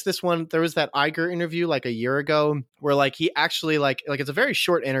what makes this one. There was that Iger interview like a year ago where like he actually like it's a very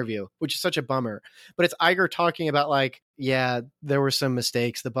short interview, which is such a bummer, but it's Iger talking about like, yeah, there were some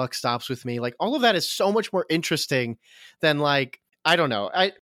mistakes. The buck stops with me. Like all of that is so much more interesting than like, I don't know.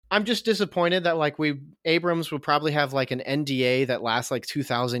 I'm just disappointed that like Abrams will probably have like an NDA that lasts like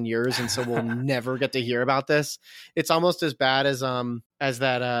 2,000 years. And so we'll never get to hear about this. It's almost as bad as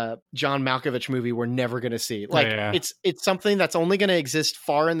that John Malkovich movie we're never going to see. Like it's something that's only going to exist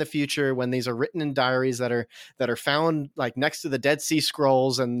far in the future when these are written in diaries that are found like next to the Dead Sea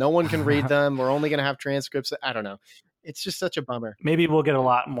Scrolls and no one can read them. We're only going to have transcripts. I don't know. It's just such a bummer. Maybe we'll get a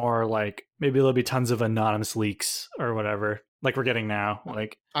lot more like, maybe there'll be tons of anonymous leaks or whatever. Like we're getting now.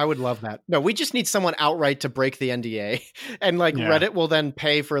 Like I would love that. No, we just need someone outright to break the NDA, and like Reddit will then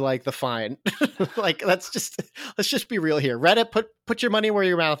pay for like the fine. Like let's just be real here. Reddit, put your money where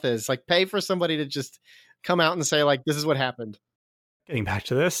your mouth is. Like pay for somebody to just come out and say like, this is what happened. Getting back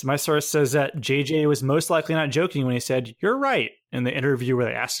to this, my source says that JJ was most likely not joking when he said, "You're right," in the interview where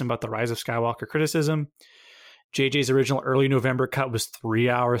they asked him about the Rise of Skywalker criticism. JJ's original early November cut was 3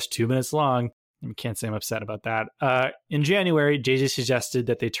 hours, 2 minutes long. I can't say I'm upset about that. In January, JJ suggested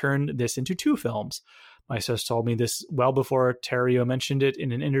that they turn this into 2 films. My source told me this well before Terrio mentioned it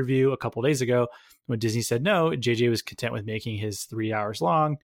in an interview a couple days ago. When Disney said no, JJ was content with making his 3 hours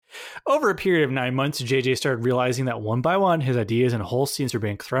long. Over a period of 9 months, JJ started realizing that one by one, his ideas and whole scenes were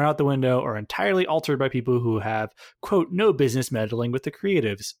being thrown out the window or entirely altered by people who have, quote, no business meddling with the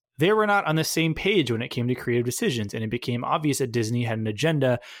creatives. They were not on the same page when it came to creative decisions, and it became obvious that Disney had an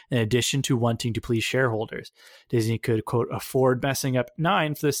agenda in addition to wanting to please shareholders. Disney could, quote, afford messing up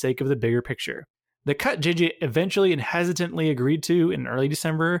 9 for the sake of the bigger picture. The cut JJ eventually and hesitantly agreed to in early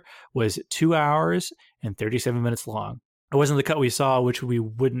December was 2 hours and 37 minutes long. It wasn't the cut we saw, which we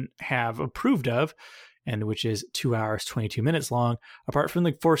wouldn't have approved of, and which is 2 hours, 22 minutes long, apart from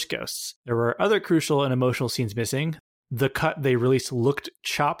the Force Ghosts. There were other crucial and emotional scenes missing. The cut they released looked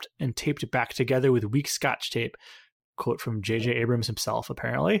chopped and taped back together with weak Scotch tape. Quote from J.J. Abrams himself,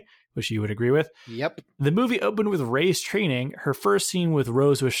 apparently, which you would agree with. Yep. The movie opened with Rey's training. Her first scene with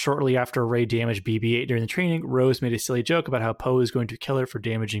Rose was shortly after Rey damaged BB-8 during the training. Rose made a silly joke about how Poe is going to kill her for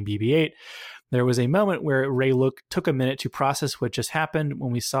damaging BB-8. There was a moment where Rey took a minute to process what just happened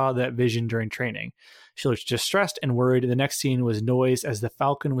when we saw that vision during training. She looked distressed and worried. The next scene was noise as the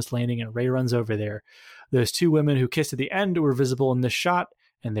Falcon was landing and Rey runs over there. Those 2 women who kissed at the end were visible in this shot,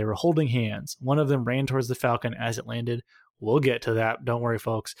 and they were holding hands. One of them ran towards the Falcon as it landed. We'll get to that. Don't worry,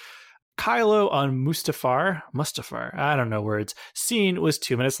 folks. Kylo on Mustafar, I don't know words, scene was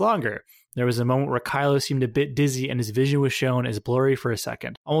 2 minutes longer. There was a moment where Kylo seemed a bit dizzy and his vision was shown as blurry for a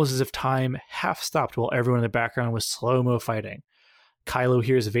second, almost as if time half stopped while everyone in the background was slow-mo fighting. Kylo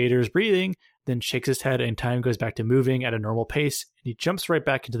hears Vader's breathing, then shakes his head and time goes back to moving at a normal pace, and he jumps right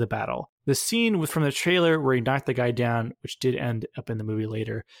back into the battle. The scene from the trailer where he knocked the guy down, which did end up in the movie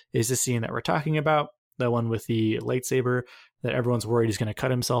later, is the scene that we're talking about, the one with the lightsaber that everyone's worried he's going to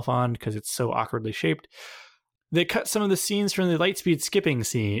cut himself on because it's so awkwardly shaped. They cut some of the scenes from the Lightspeed skipping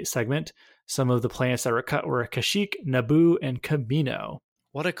segment. Some of the planets that were cut were Kashyyyk, Naboo, and Kamino.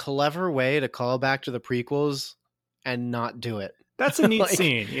 What a clever way to call back to the prequels and not do it. That's a neat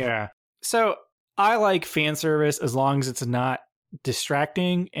scene, yeah. So I like fan service as long as it's not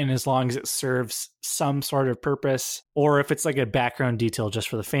distracting and as long as it serves some sort of purpose, or if it's like a background detail just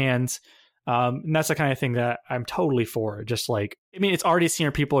for the fans. And that's the kind of thing that I'm totally for. Just like, I mean, it's already seen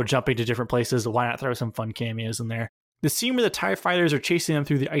where people are jumping to different places. Why not throw some fun cameos in there? The scene where the TIE fighters are chasing them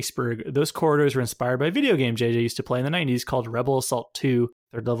through the iceberg, those corridors were inspired by a video game JJ used to play in the 90s called Rebel Assault 2,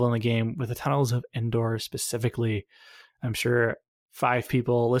 third level in the game, with the tunnels of Endor specifically. I'm sure 5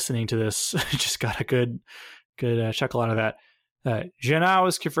 people listening to this just got a good chuckle out of that. Jannah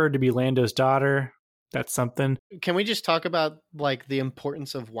was confirmed to be Lando's daughter. That's something. Can we just talk about like the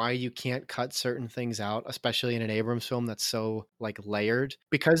importance of why you can't cut certain things out, especially in an Abrams film that's so like layered?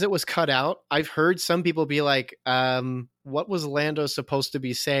 Because it was cut out, I've heard some people be like, what was Lando supposed to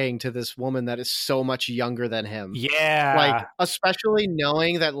be saying to this woman that is so much younger than him? Yeah. Like, especially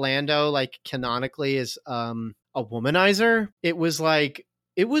knowing that Lando like canonically is a womanizer. It was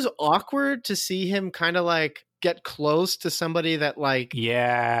awkward to see him kind of like get close to somebody that like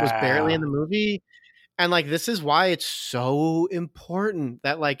was barely in the movie. And like, this is why it's so important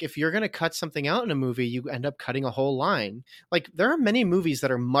that like, if you're going to cut something out in a movie, you end up cutting a whole line. Like there are many movies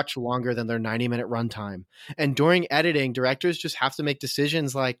that are much longer than their 90-minute runtime. And during editing, directors just have to make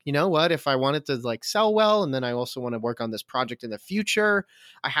decisions like, you know what, if I want it to like sell well, and then I also want to work on this project in the future,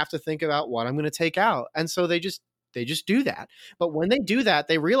 I have to think about what I'm going to take out. And so they just do that. But when they do that,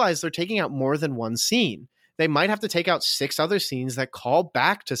 they realize they're taking out more than one scene. They might have to take out 6 other scenes that call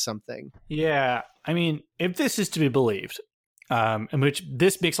back to something. Yeah. I mean, if this is to be believed, in which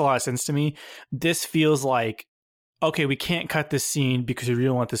this makes a lot of sense to me, this feels like, okay, we can't cut this scene because we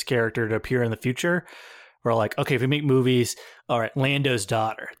really want this character to appear in the future. We're like, okay, if we make movies, all right, Lando's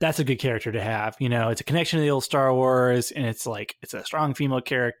daughter, that's a good character to have. You know, it's a connection to the old Star Wars, and it's like, it's a strong female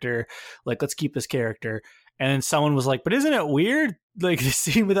character. Like, let's keep this character. And then someone was like, but isn't it weird? Like the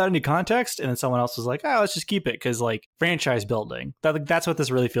scene without any context. And then someone else was like, oh, let's just keep it. Cause like franchise building, that's what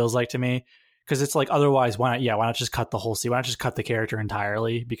this really feels like to me. Cause it's like, otherwise why not just cut the whole scene? Why not just cut the character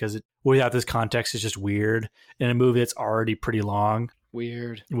entirely? Because without this context, it's just weird in a movie that's already pretty long.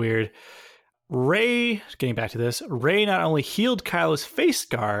 Weird. Rey, getting back to this, Rey not only healed Kylo's face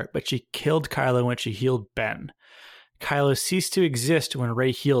scar, but she killed Kylo when she healed Ben. Kylo ceased to exist when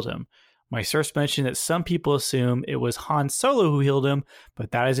Rey healed him. My source mentioned that some people assume it was Han Solo who healed him,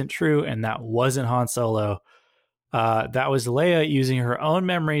 but that isn't true, and that wasn't Han Solo. That was Leia using her own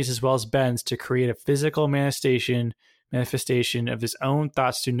memories as well as Ben's to create a physical manifestation of his own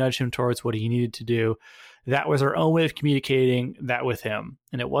thoughts to nudge him towards what he needed to do. That was her own way of communicating that with him,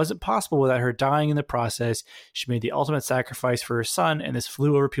 and it wasn't possible without her dying in the process. She made the ultimate sacrifice for her son, and this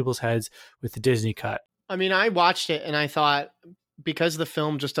flew over people's heads with the Disney cut. I mean, I watched it, and I thought, because the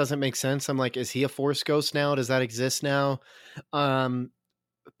film just doesn't make sense, I'm like, is he a Force ghost now? Does that exist now?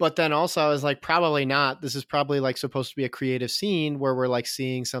 But then also I was like, probably not. This is probably like supposed to be a creative scene where we're like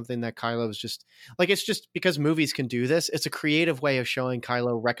seeing something that Kylo is just like, it's just because movies can do this. It's a creative way of showing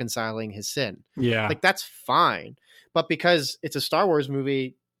Kylo reconciling his sin. Yeah. Like that's fine. But because it's a Star Wars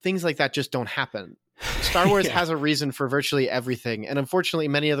movie, things like that just don't happen. Star Wars has a reason for virtually everything. And unfortunately,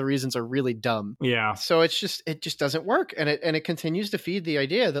 many of the reasons are really dumb. Yeah. So it just doesn't work. And it continues to feed the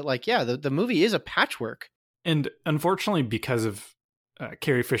idea that like, yeah, the movie is a patchwork. And unfortunately, because of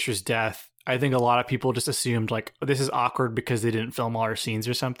Carrie Fisher's death, I think a lot of people just assumed like, oh, this is awkward because they didn't film all our scenes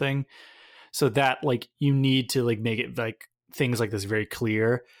or something. So that like you need to like make it like things like this very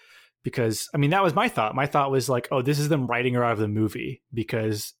clear, because I mean that was my thought. My thought was like, oh, this is them writing her out of the movie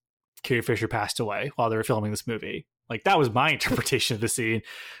because Carrie Fisher passed away while they were filming this movie. Like that was my interpretation of the scene,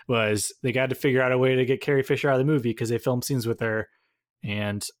 was they got to figure out a way to get Carrie Fisher out of the movie because they filmed scenes with her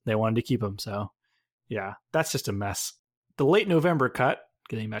and they wanted to keep him. So yeah, that's just a mess. The late November cut,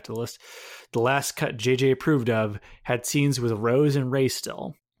 getting back to the list, the last cut JJ approved of had scenes with Rose and Rey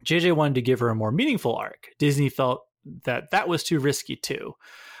still. JJ wanted to give her a more meaningful arc. Disney felt that was too risky too.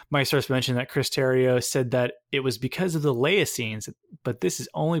 My source mentioned that Chris Terrio said that it was because of the Leia scenes, but this is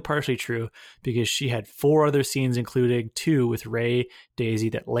only partially true because she had 4 other scenes, including 2 with Rey, Daisy,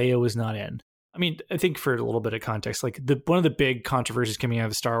 that Leia was not in. I mean, I think for a little bit of context, like one of the big controversies coming out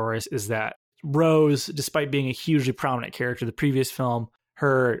of Star Wars is that Rose, despite being a hugely prominent character in the previous film,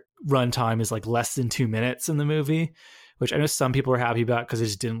 her runtime is like less than 2 minutes in the movie, which I know some people are happy about because they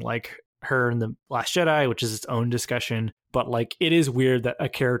just didn't like her in The Last Jedi, which is its own discussion. But like, it is weird that a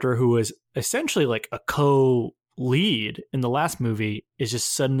character who was essentially like a co-lead in the last movie is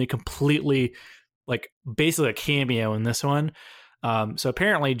just suddenly completely like basically a cameo in this one. So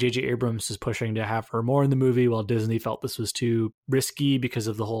apparently J.J. Abrams is pushing to have her more in the movie, while Disney felt this was too risky because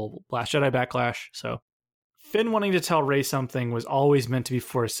of the whole Last Jedi backlash. So Finn wanting to tell Rey something was always meant to be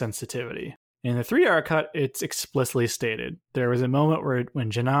Force sensitivity. In the 3-hour cut, it's explicitly stated. There was a moment when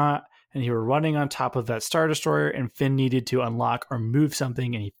Janna and he were running on top of that Star Destroyer, and Finn needed to unlock or move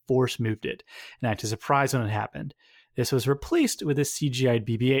something, and he force moved it and acted surprised when it happened. This was replaced with a CGI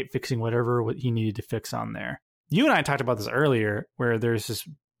BB-8 fixing whatever he needed to fix on there. You and I talked about this earlier, where there's this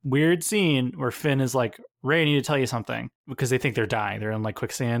weird scene where Finn is like, Rey, I need to tell you something, because they think they're dying. They're in like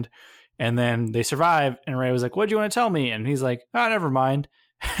quicksand. And then they survive, and Rey was like, what do you want to tell me? And he's like, oh, never mind.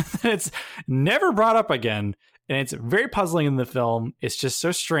 It's never brought up again. And it's very puzzling in the film. It's just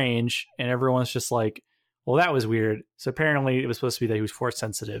so strange. And everyone's just like, well, that was weird. So apparently it was supposed to be that he was Force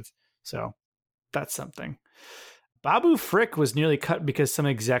sensitive. So that's something. Babu Frick was nearly cut because some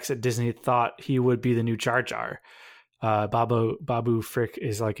execs at Disney thought he would be the new Jar Jar. Babu Frick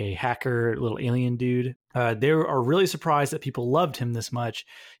is like a hacker, little alien dude. They are really surprised that people loved him this much.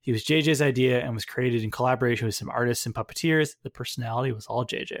 He was JJ's idea and was created in collaboration with some artists and puppeteers. The personality was all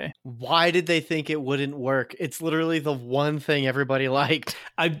JJ. Why did they think it wouldn't work? It's literally the one thing everybody liked.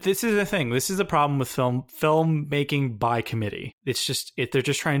 This is the thing. This is the problem with filmmaking by committee. It's just, they're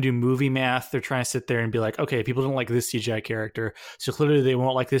just trying to do movie math. They're trying to sit there and be like, okay, people don't like this CGI character, so clearly they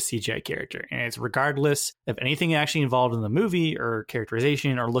won't like this CGI character. And it's regardless of anything actually involved in the movie or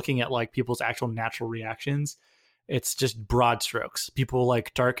characterization or looking at like people's actual natural reactions. It's just broad strokes. People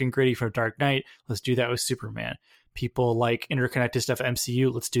like dark and gritty from Dark Knight. Let's do that with Superman. People like interconnected stuff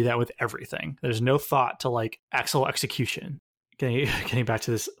MCU. Let's do that with everything. There's no thought to like actual execution. Getting back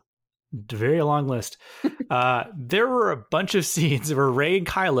to this very long list. There were a bunch of scenes where Rey and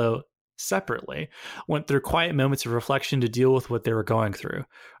Kylo separately went through quiet moments of reflection to deal with what they were going through.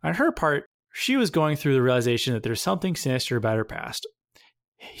 On her part, she was going through the realization that there's something sinister about her past.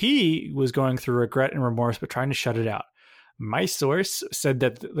 He was going through regret and remorse, but trying to shut it out. My source said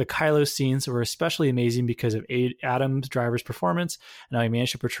that the Kylo scenes were especially amazing because of Adam Driver's performance and how he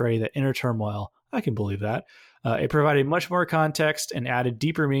managed to portray that inner turmoil. I can believe that. It provided much more context and added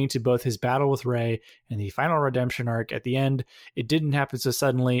deeper meaning to both his battle with Rey and the final redemption arc at the end. It didn't happen so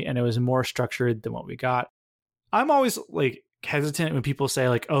suddenly, and it was more structured than what we got. I'm always like hesitant when people say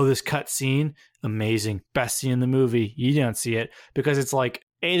like, oh, this cut scene, amazing, best scene in the movie. You don't see it, because it's like,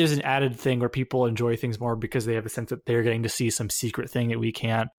 there's an added thing where people enjoy things more because they have a sense that they're getting to see some secret thing that we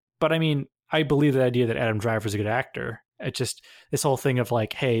can't. But I mean, I believe the idea that Adam Driver is a good actor. It just, this whole thing of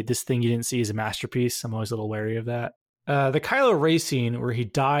like, hey, this thing you didn't see is a masterpiece. I'm always a little wary of that. The Kylo Ren scene where he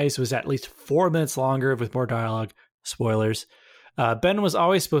dies was at least 4 minutes longer with more dialogue. Spoilers. Ben was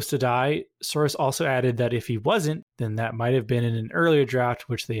always supposed to die. Source also added that if he wasn't, then that might have been in an earlier draft,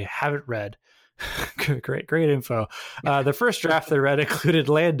 which they haven't read. Great info. The first draft they read included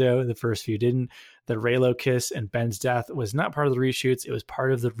Lando. The first few didn't. The Raylo kiss and Ben's death was not part of the reshoots. It was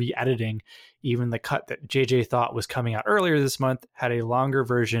part of the re-editing. Even the cut that JJ thought was coming out earlier this month had a longer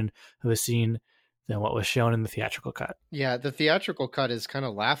version of the scene than what was shown in the theatrical cut. Yeah, the theatrical cut is kind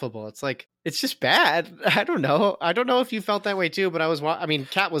of laughable. It's like, it's just bad. I don't know if you felt that way too, but I mean,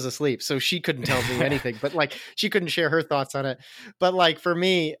 Kat was asleep, so she couldn't tell me anything, but like, she couldn't share her thoughts on it. But like, for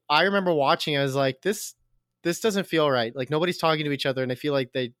me, I remember watching, I was like, this doesn't feel right. Like, nobody's talking to each other, and I feel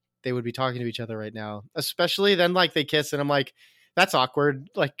like they would be talking to each other right now, especially then, like, they kiss, and I'm like, that's awkward.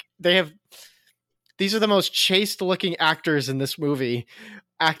 Like, these are the most chaste looking actors in this movie,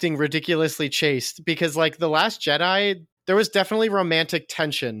 acting ridiculously chaste, because like The Last Jedi, there was definitely romantic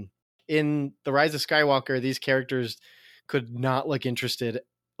tension. In The Rise of Skywalker, these characters could not look interested,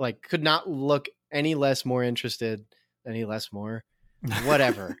 like could not look any less more interested, any less more,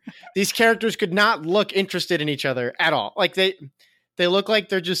 whatever. These characters could not look interested in each other at all. Like they look like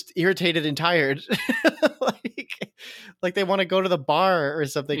they're just irritated and tired. like they want to go to the bar or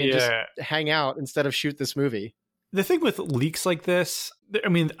something and just hang out instead of shoot this movie. The thing with leaks like this, I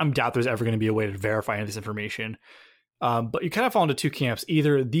mean, I doubt there's ever going to be a way to verify any of this information. But you kind of fall into two camps.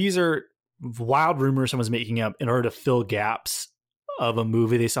 Either these are wild rumors someone's making up in order to fill gaps of a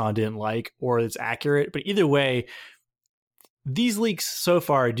movie they saw and didn't like, or it's accurate. But either way, these leaks so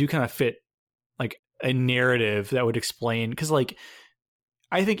far do kind of fit like a narrative that would explain, because like,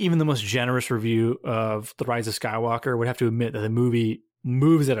 I think even the most generous review of The Rise of Skywalker would have to admit that the movie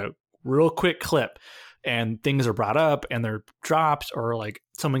moves at a real quick clip, and things are brought up and they're dropped, or like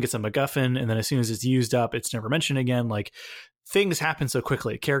someone gets a MacGuffin and then as soon as it's used up, it's never mentioned again. Like, things happen so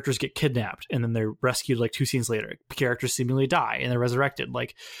quickly. Characters get kidnapped and then they're rescued like 2 scenes later. Characters seemingly die and they're resurrected.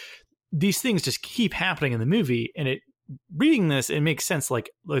 Like, these things just keep happening in the movie, and reading this, it makes sense.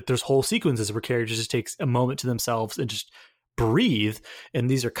 Like there's whole sequences where characters just takes a moment to themselves and just breathe, and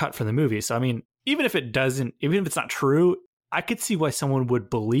these are cut from the movie. So I mean, even if it's not true, I could see why someone would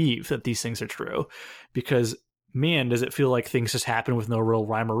believe that these things are true, because man, does it feel like things just happen with no real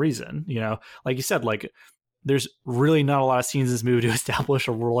rhyme or reason. You know, like you said, like there's really not a lot of scenes in this movie to establish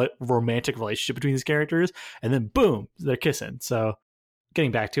a romantic relationship between these characters, and then boom, they're kissing. So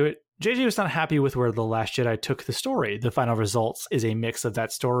getting back to it, JJ was not happy with where The Last Jedi took the story. The final results is a mix of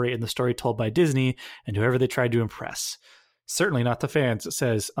that story and the story told by Disney and whoever they tried to impress. Certainly not the fans,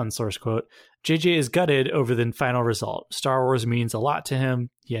 says unsourced quote. JJ is gutted over the final result. Star Wars means a lot to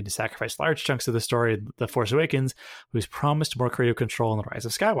him. He had to sacrifice large chunks of the story in The Force Awakens, who was promised more creative control in The Rise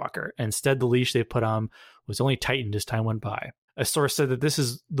of Skywalker. Instead, the leash they put on was only tightened as time went by. A source said that this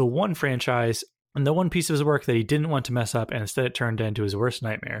is the one franchise and the one piece of his work that he didn't want to mess up, and instead it turned into his worst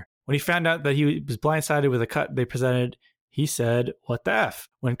nightmare. When he found out that he was blindsided with a cut they presented, he said, "What the F?"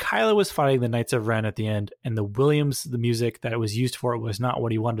 When Kylo was fighting the Knights of Ren at the end, and the music that it was used for was not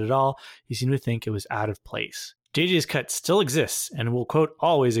what he wanted at all, he seemed to think it was out of place. JJ's cut still exists and will, quote,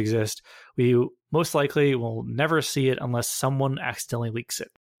 always exist. We most likely will never see it unless someone accidentally leaks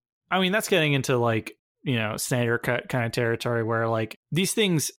it. I mean, that's getting into like, you know, Snyder Cut kind of territory where like these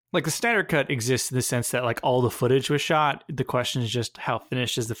things, like the Snyder Cut exists in the sense that like all the footage was shot. The question is just how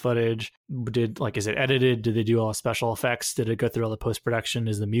finished is the footage? Is it edited? Did they do all the special effects? Did it go through all the post-production?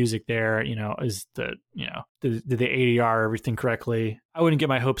 Is the music there? You know, did they ADR everything correctly? I wouldn't get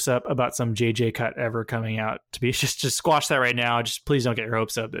my hopes up about some JJ cut ever coming out to be just squash that right now. Just please don't get your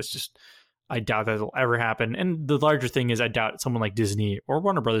hopes up. It's just, I doubt that'll ever happen. And the larger thing is I doubt someone like Disney or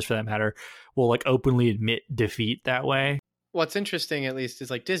Warner Brothers for that matter will like openly admit defeat that way. What's interesting, at least,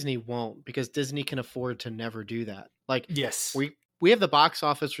 is like Disney won't, because Disney can afford to never do that. Like, yes, we have the box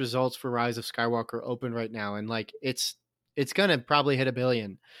office results for Rise of Skywalker open right now, and like it's gonna probably hit $1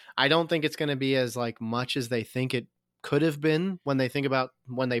 billion. I don't think it's gonna be as like much as they think it could have been when they think about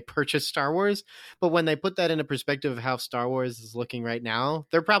when they purchased Star Wars. But when they put that into perspective of how Star Wars is looking right now,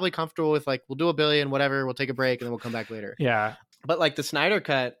 they're probably comfortable with like, we'll do $1 billion, whatever, we'll take a break and then we'll come back later. Yeah. But like the Snyder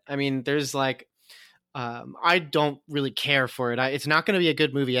Cut, I mean, there's like, I don't really care for it. It's not going to be a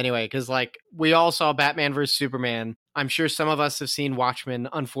good movie anyway, because like we all saw Batman vs Superman. I'm sure some of us have seen Watchmen,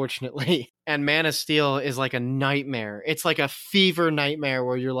 unfortunately. And Man of Steel is like a nightmare. It's like a fever nightmare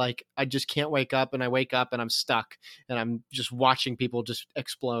where you're like, I just can't wake up, and I wake up and I'm stuck and I'm just watching people just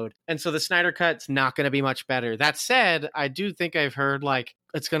explode. And so the Snyder Cut's not going to be much better. That said, I do think I've heard like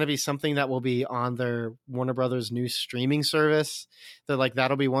it's going to be something that will be on their Warner Brothers new streaming service. That like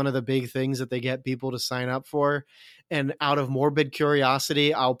that'll be one of the big things that they get people to sign up for. And out of morbid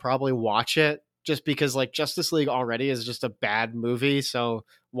curiosity, I'll probably watch it, just because like Justice League already is just a bad movie. So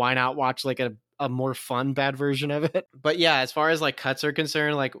why not watch like a more fun bad version of it? But yeah, as far as like cuts are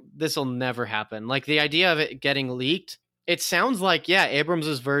concerned, like this will never happen. Like the idea of it getting leaked, It sounds like, yeah,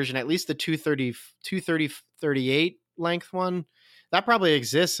 Abrams's version, at least the 238 length one, that probably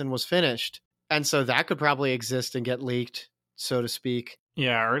exists and was finished. And so that could probably exist and get leaked, so to speak.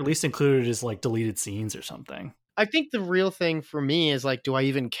 Yeah, or at least included as like deleted scenes or something. I think the real thing for me is like, do I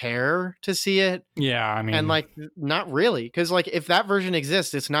even care to see it? Yeah, I mean, and like, not really, because like if that version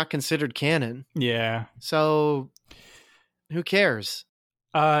exists, it's not considered canon. Yeah. So who cares?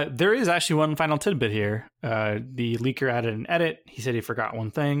 There is actually one final tidbit here. The leaker added an edit. He said he forgot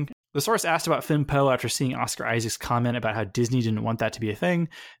one thing. The source asked about Finn Poe after seeing Oscar Isaac's comment about how Disney didn't want that to be a thing.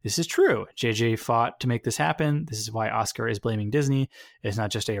 This is true. JJ fought to make this happen. This is why Oscar is blaming Disney. It's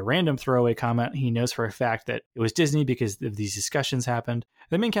not just a random throwaway comment. He knows for a fact that it was Disney because of these discussions happened.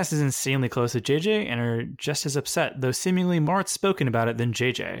 The main cast is insanely close to JJ and are just as upset, though seemingly more outspoken about it than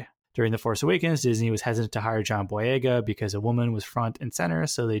JJ. During The Force Awakens, Disney was hesitant to hire John Boyega because a woman was front and center,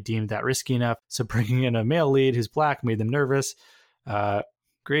 so they deemed that risky enough. So bringing in a male lead who's black made them nervous.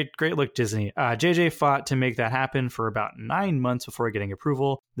 Great look, Disney. JJ fought to make that happen for about 9 months before getting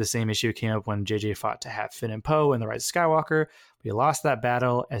approval. The same issue came up when JJ fought to have Finn and Poe in The Rise of Skywalker. But he lost that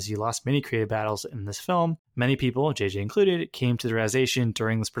battle as he lost many creative battles in this film. Many people, JJ included, came to the realization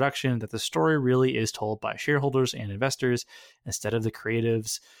during this production that the story really is told by shareholders and investors instead of the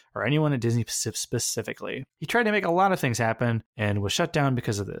creatives or anyone at Disney specifically. He tried to make a lot of things happen and was shut down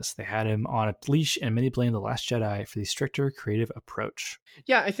because of this. They had him on a leash, and many blame The Last Jedi for the stricter creative approach.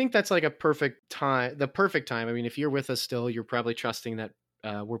 Yeah, I think that's like the perfect time. I mean, if you're with us still, you're probably trusting that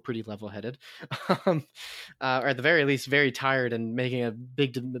we're pretty level-headed, or at the very least, very tired and making a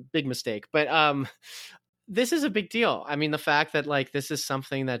big mistake. But this is a big deal. I mean, the fact that like this is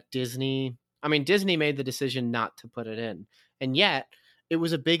something that Disney made the decision not to put it in, and yet it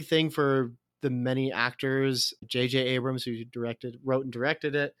was a big thing for the many actors. J.J. Abrams, who wrote and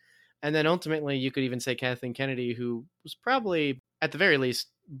directed it, and then ultimately you could even say Kathleen Kennedy, who was probably at the very least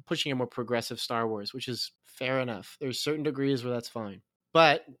pushing a more progressive Star Wars, which is fair enough. There's certain degrees where that's fine.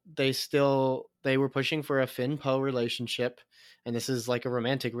 But they were pushing for a Finn Poe relationship, and this is like a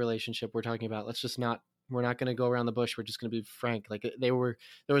romantic relationship we're talking about. We're not going to go around the bush. We're just going to be frank. Like there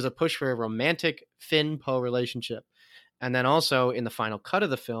was a push for a romantic Finn Poe relationship. And then also in the final cut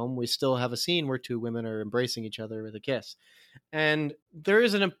of the film, we still have a scene where two women are embracing each other with a kiss. And there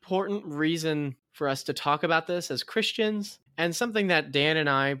is an important reason for us to talk about this as Christians. And something that Dan and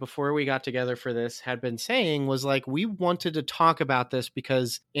I, before we got together for this, had been saying was like, we wanted to talk about this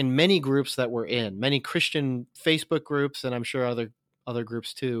because in many groups that we're in, many Christian Facebook groups, and I'm sure other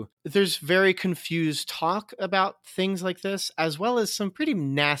groups too, there's very confused talk about things like this, as well as some pretty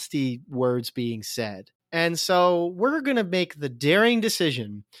nasty words being said. And so we're going to make the daring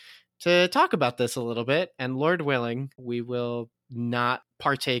decision to talk about this a little bit. And Lord willing, we will not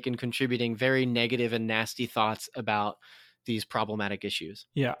partake in contributing very negative and nasty thoughts about these problematic issues.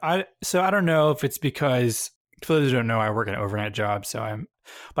 Yeah. So I don't know if it's because, for those who don't know, I work an overnight job. So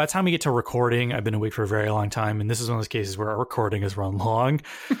by the time we get to recording, I've been awake for a very long time. And this is one of those cases where our recording has run long.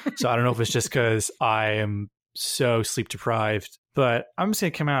 So I don't know if it's just because I am so sleep deprived, but I'm just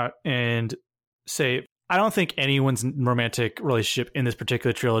going to come out and say, I don't think anyone's romantic relationship in this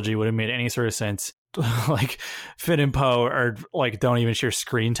particular trilogy would have made any sort of sense. Like Finn and Poe are like don't even share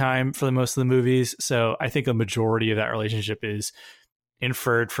screen time for the most of the movies. So I think a majority of that relationship is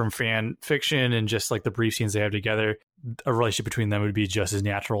inferred from fan fiction and just like the brief scenes they have together. A relationship between them would be just as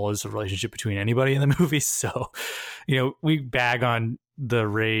natural as a relationship between anybody in the movie. So, we bag on the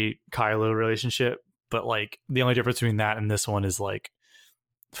Rey Kylo relationship, but like the only difference between that and this one is like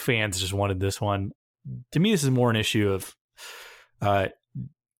fans just wanted this one. To me, this is more an issue of, I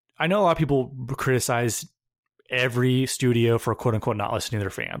know a lot of people criticize every studio for quote unquote not listening to their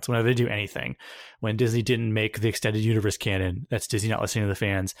fans whenever they do anything. When Disney didn't make the extended universe canon, that's Disney not listening to the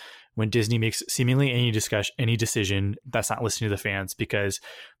fans. When Disney makes seemingly any decision, that's not listening to the fans, because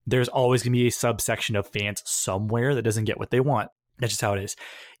there's always going to be a subsection of fans somewhere that doesn't get what they want. That's just how it is.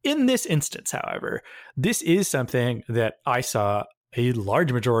 In this instance, however, this is something that I saw a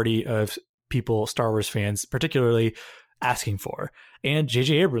large majority of people, Star Wars fans particularly, asking for. And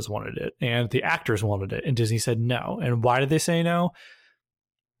J.J. Abrams wanted it, and the actors wanted it, and Disney said no. And why did they say no?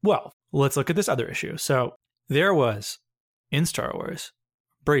 Well, let's look at this other issue. So there was, in Star Wars,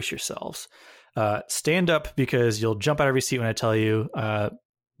 brace yourselves. Stand up, because you'll jump out of every seat when I tell you.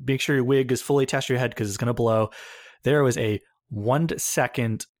 Make sure your wig is fully attached to your head because it's going to blow. There was a 1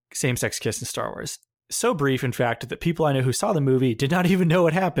 second same-sex kiss in Star Wars. So brief, in fact, that people I know who saw the movie did not even know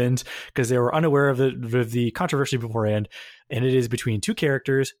what happened because they were unaware of the controversy beforehand. And it is between two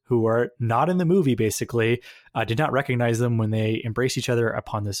characters who are not in the movie, basically. I did not recognize them when they embraced each other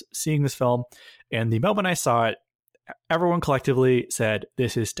upon seeing this film. And the moment I saw it, everyone collectively said,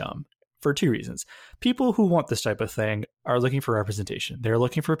 this is dumb for two reasons. People who want this type of thing are looking for representation. They're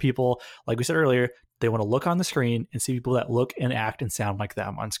looking for people, like we said earlier, they want to look on the screen and see people that look and act and sound like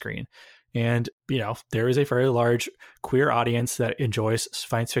them on screen. And, there is a very large queer audience that enjoys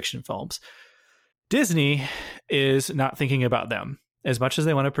science fiction films. Disney is not thinking about them. As much as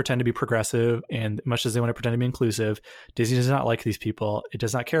they want to pretend to be progressive and much as they want to pretend to be inclusive, Disney does not like these people. It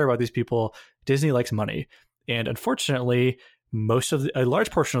does not care about these people. Disney likes money. And unfortunately, a large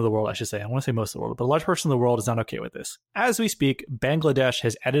portion of the world, I should say, I want to say most of the world, but a large portion of the world is not okay with this. As we speak, Bangladesh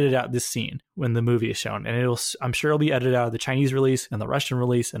has edited out this scene when the movie is shown, and I'm sure it'll be edited out of the Chinese release and the Russian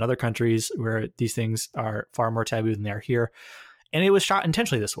release and other countries where these things are far more taboo than they are here. And it was shot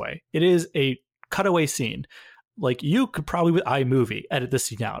intentionally this way. It is a cutaway scene. Like, you could probably with iMovie edit this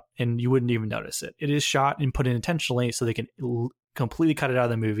scene out and you wouldn't even notice it. It is shot and put in intentionally so they can completely cut it out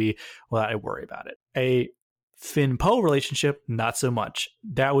of the movie without I worry about it. A Finn-Poe relationship, not so much.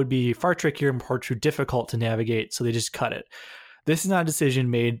 That would be far trickier and far too difficult to navigate, so they just cut it. This is not a decision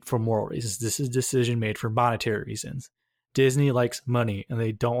made for moral reasons. This is a decision made for monetary reasons. Disney likes money, and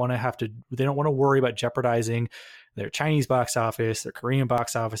they don't want to worry about jeopardizing their Chinese box office, their Korean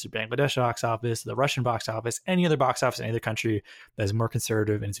box office, their Bangladesh box office, the Russian box office, any other box office in any other country that is more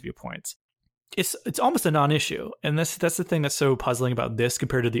conservative in its viewpoints. It's almost a non-issue. And that's the thing that's so puzzling about this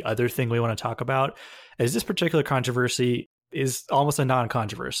compared to the other thing we want to talk about, is this particular controversy is almost a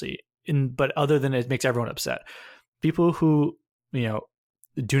non-controversy. But other than it makes everyone upset. People who,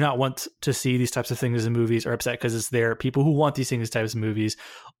 do not want to see these types of things in movies are upset because it's there. People who want these things, types of movies,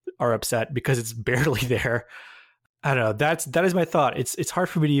 are upset because it's barely there. I don't know. That is my thought. It's hard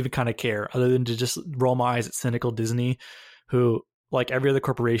for me to even kind of care, other than to just roll my eyes at cynical Disney, who, like every other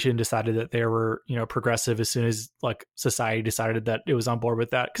corporation, decided that they were, progressive as soon as like society decided that it was on board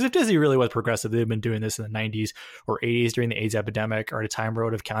with that. Because if Disney really was progressive, they'd been doing this in the 90s or 80s during the AIDS epidemic, or at a time where it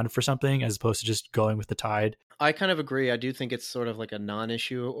would have counted for something, as opposed to just going with the tide. I kind of agree. I do think it's sort of like a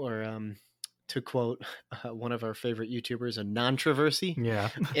non-issue, or to quote one of our favorite YouTubers, a non-traversy. Yeah.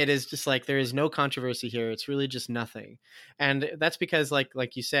 It is just like, there is no controversy here. It's really just nothing. And that's because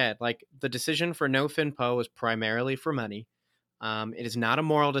like you said, like the decision for no Finn-Poe was primarily for money. It is not a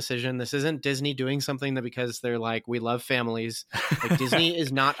moral decision. This isn't Disney doing something that because they're like, we love families. Like, Disney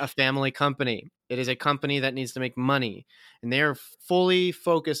is not a family company. It is a company that needs to make money, and they are fully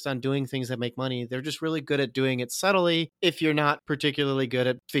focused on doing things that make money. They're just really good at doing it subtly if you're not particularly good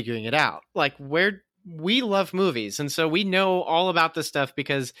at figuring it out. Like, we love movies, and so we know all about this stuff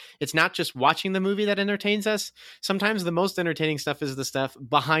because it's not just watching the movie that entertains us. Sometimes the most entertaining stuff is the stuff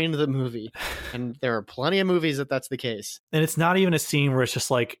behind the movie, and there are plenty of movies that's the case. And it's not even a scene where it's just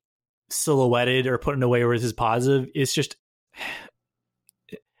like silhouetted or put in a way where this is positive. It's just,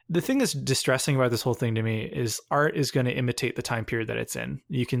 the thing that's distressing about this whole thing to me is art is going to imitate the time period that it's in.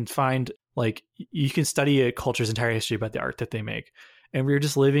 You can study a culture's entire history about the art that they make. And we're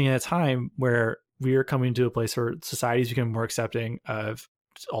just living in a time where we are coming to a place where society is becoming more accepting of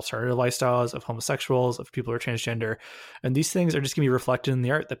alternative lifestyles, of homosexuals, of people who are transgender. And these things are just going to be reflected in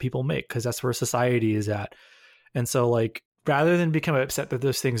the art that people make, because that's where society is at. And so, like, rather than become upset that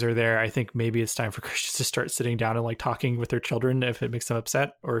those things are there, I think maybe it's time for Christians to start sitting down and like talking with their children if it makes them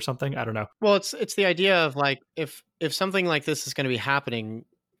upset or something. I don't know. Well, it's the idea of like, if something like this is going to be happening,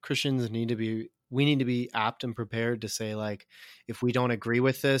 Christians we need to be apt and prepared to say, like, if we don't agree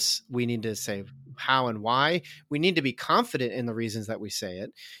with this, we need to say how and why. We need to be confident in the reasons that we say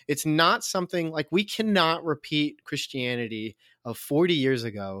it. It's not something like, we cannot repeat Christianity of 40 years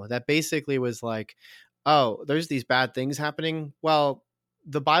ago that basically was like, oh, there's these bad things happening. Well,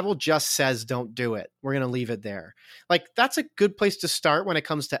 the Bible just says don't do it. We're going to leave it there. Like, that's a good place to start when it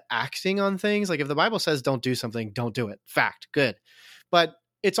comes to acting on things. Like, if the Bible says don't do something, don't do it. Fact. Good. But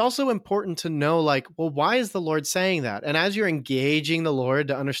it's also important to know, like, well, why is the Lord saying that? And as you're engaging the Lord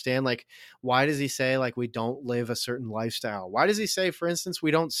to understand, like, why does he say, like, we don't live a certain lifestyle? Why does he say, for instance,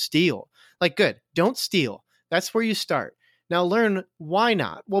 we don't steal? Like, good, don't steal. That's where you start. Now learn why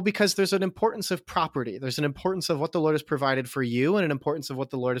not. Well, because there's an importance of property. There's an importance of what the Lord has provided for you and an importance of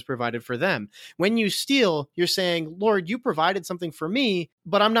what the Lord has provided for them. When you steal, you're saying, Lord, you provided something for me,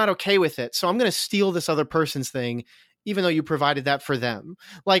 but I'm not okay with it. So I'm going to steal this other person's thing, even though you provided that for them.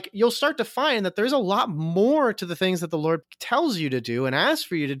 Like, you'll start to find that there's a lot more to the things that the Lord tells you to do and asks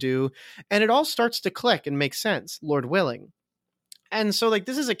for you to do. And it all starts to click and make sense, Lord willing. And so, like,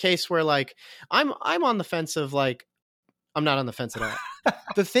 this is a case where, like, I'm on the fence of, like, I'm not on the fence at all.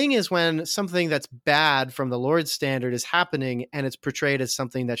 The thing is, when something that's bad from the Lord's standard is happening and it's portrayed as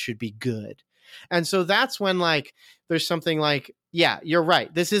something that should be good. And so that's when like there's something like, yeah, you're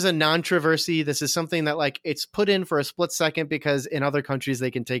right. This is a non-traversy. This is something that like it's put in for a split second because in other countries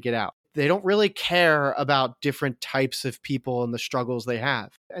they can take it out. They don't really care about different types of people and the struggles they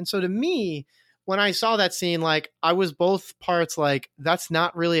have. And so to me, when I saw that scene, like I was both parts like, that's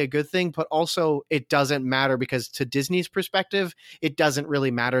not really a good thing, but also it doesn't matter because to Disney's perspective, it doesn't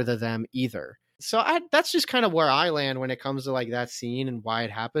really matter to them either. So that's just kind of where I land when it comes to like that scene and why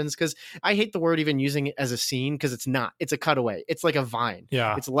it happens. Cause I hate the word even using it as a scene because it's not, it's a cutaway. It's like a vine.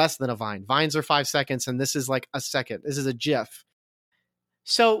 Yeah. It's less than a vine. Vines are 5 seconds and this is like a second. This is a GIF.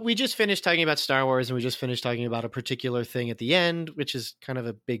 So we just finished talking about Star Wars and we just finished talking about a particular thing at the end, which is kind of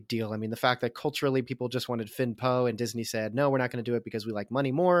a big deal. I mean, the fact that culturally people just wanted Finn Poe and Disney said, no, we're not going to do it because we like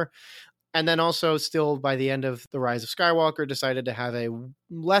money more. And then also still by the end of The Rise of Skywalker decided to have a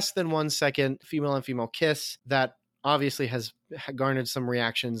less than 1 second female on female kiss that obviously has garnered some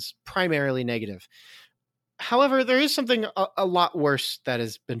reactions, primarily negative. However, there is something a lot worse that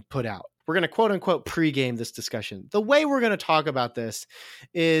has been put out. We're going to quote unquote pregame this discussion. The way we're going to talk about this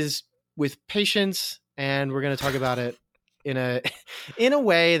is with patience, and we're going to talk about it in a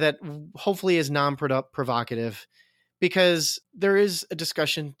way that hopefully is non-provocative, because there is a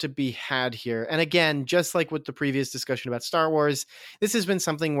discussion to be had here. And again, just like with the previous discussion about Star Wars, this has been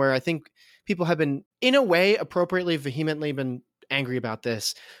something where I think people have been, in a way, appropriately, vehemently been angry about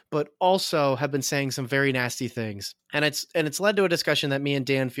this, but also have been saying some very nasty things. And it's led to a discussion that me and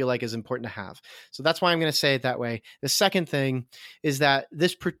Dan feel like is important to have. So that's why I'm going to say it that way. The second thing is that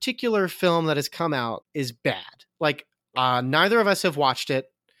this particular film that has come out is bad. Like, neither of us have watched it.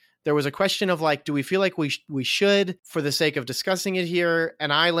 There was a question of like, do we feel like we should for the sake of discussing it here?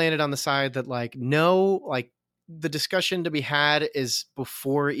 And I landed on the side that like, no, like the discussion to be had is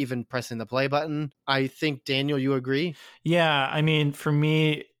before even pressing the play button. I think, Daniel, you agree? Yeah. I mean, for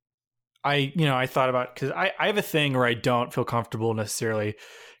me, I thought about, because I have a thing where I don't feel comfortable necessarily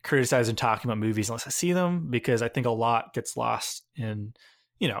criticizing talking about movies unless I see them, because I think a lot gets lost in,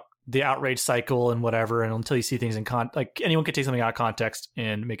 the outrage cycle and whatever. And until you see things in like anyone could take something out of context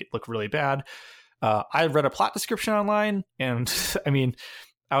and make it look really bad. I read a plot description online and I mean,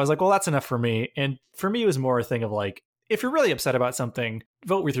 I was like, well, that's enough for me. And for me, it was more a thing of like, if you're really upset about something,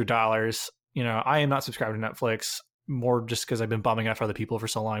 vote with your dollars. I am not subscribed to Netflix, more just because I've been bumming out for other people for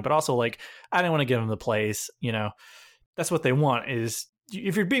so long, but also like, I didn't want to give them the place, that's what they want is,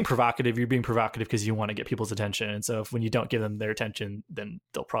 if you're being provocative because you want to get people's attention. And so when you don't give them their attention, then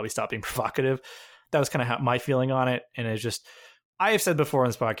they'll probably stop being provocative. That was kind of my feeling on it. And it's just, I have said before on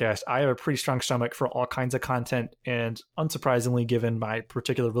this podcast, I have a pretty strong stomach for all kinds of content. And unsurprisingly, given my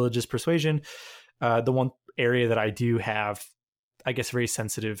particular religious persuasion, the one area that I do have, I guess, very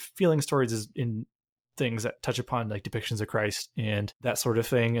sensitive feeling towards is in things that touch upon like depictions of Christ and that sort of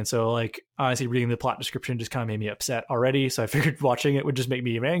thing. And so like, honestly, reading the plot description just kind of made me upset already. So I figured watching it would just make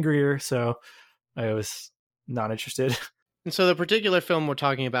me even angrier. So I was not interested. And so the particular film we're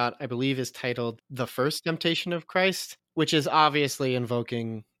talking about, I believe, is titled The First Temptation of Christ, which is obviously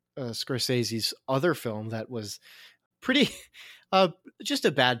invoking Scorsese's other film that was pretty, just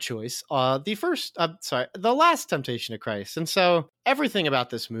a bad choice. The Last Temptation of Christ. And so everything about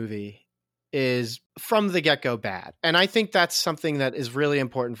this movie is from the get-go bad. And I think that's something that is really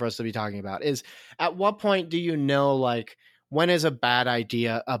important for us to be talking about, is at what point do you know, like, when is a bad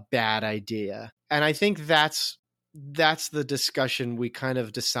idea a bad idea? And I think that's the discussion we kind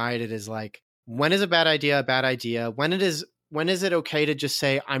of decided is like, when is a bad idea a bad idea? When is it okay to just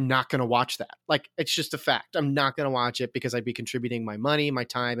say, I'm not going to watch that? Like, it's just a fact. I'm not going to watch it because I'd be contributing my money, my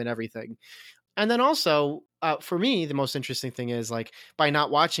time, and everything. And then also, for me, the most interesting thing is like, by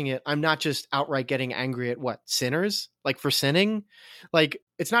not watching it, I'm not just outright getting angry at sinners, like for sinning. Like,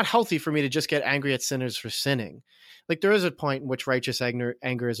 it's not healthy for me to just get angry at sinners for sinning. Like, there is a point in which righteous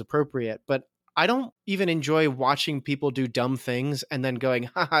anger is appropriate, but I don't even enjoy watching people do dumb things and then going,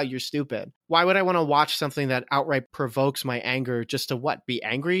 haha, you're stupid. Why would I want to watch something that outright provokes my anger just to be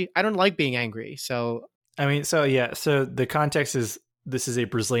angry? I don't like being angry. So, I mean, so the context is, this is a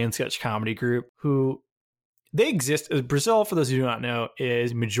Brazilian sketch comedy group who they exist. Brazil, for those who do not know,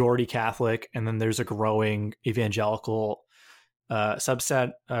 is majority Catholic. And then there's a growing evangelical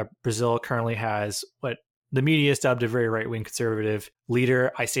subset. Brazil currently has what the media has dubbed a very right-wing conservative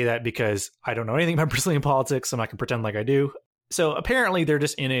leader. I say that because I don't know anything about Brazilian politics, so I'm not going to pretend like I do. So apparently they're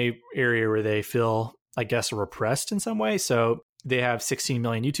just in a area where they feel, I guess, repressed in some way. So they have 16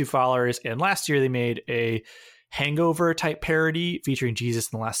 million YouTube followers. And last year they made a Hangover type parody featuring Jesus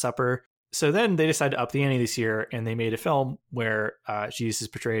in the Last Supper. So then they decided to up the ante this year, and they made a film where Jesus is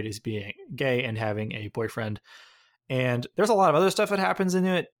portrayed as being gay and having a boyfriend. And there's a lot of other stuff that happens in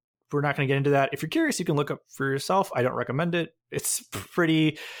it. we're not going to get into that. If you're curious, you can look up for yourself. I don't recommend it. It's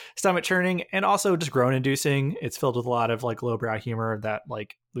pretty stomach churning and also just groan inducing. It's filled with a lot of like lowbrow humor that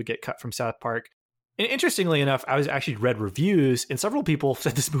like would get cut from South Park. And interestingly enough, I was actually read reviews and several people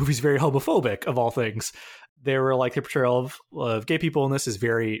said this movie's very homophobic of all things. They were like the portrayal of gay people in this is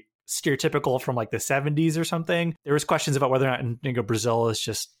very stereotypical from like the 70s or something. There was questions about whether or not Brazil is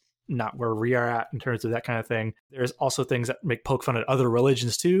just not where we are at in terms of that kind of thing. There's also things that make poke fun at other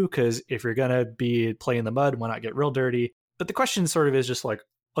religions too, because if you're going to be playing in the mud, why not get real dirty? But the question sort of is just like,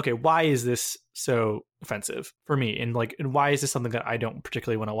 okay, why is this so offensive for me? And why is this something that I don't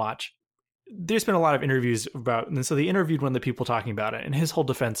particularly want to watch? There's been a lot of interviews about, and so they interviewed one of the people talking about it, and his whole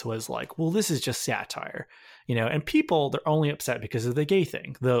defense was like, well, this is just satire, and people, they're only upset because of the gay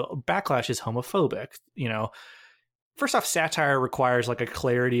thing. The backlash is homophobic, First off, satire requires like a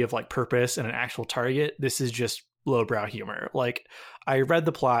clarity of like purpose and an actual target. This is just lowbrow humor. Like, I read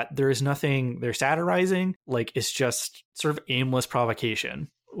the plot. There is nothing they're satirizing. Like, it's just sort of aimless provocation,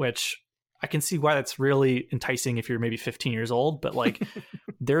 which I can see why that's really enticing if you're maybe 15 years old. But like,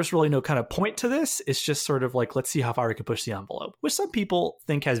 there's really no kind of point to this. It's just sort of like, let's see how far we can push the envelope, which some people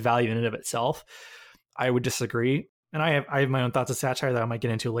think has value in and of itself. I would disagree. And I have my own thoughts of satire that I might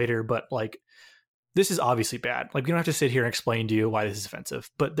get into later. But like, this is obviously bad. Like, we don't have to sit here and explain to you why this is offensive.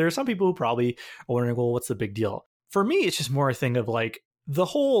 But there are some people who probably are wondering, well, what's the big deal? For me, it's just more a thing of like the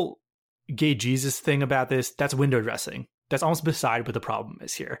whole gay Jesus thing about this. That's window dressing. That's almost beside what the problem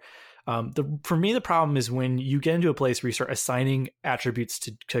is here. For me, the problem is when you get into a place where you start assigning attributes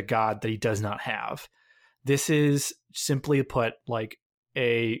to God that he does not have. This is simply put like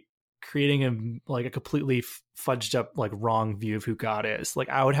creating a completely fudged up like wrong view of who God is. Like,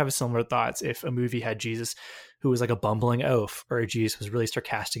 I would have similar thoughts if a movie had Jesus who was like a bumbling oaf, or Jesus was really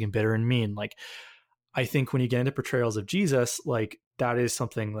sarcastic and bitter and mean. Like, I think when you get into portrayals of Jesus, like, that is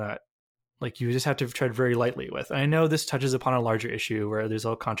something that like you just have to tread very lightly with. And I know this touches upon a larger issue where there's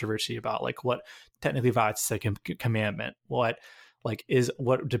a controversy about like what technically violates the second commandment, what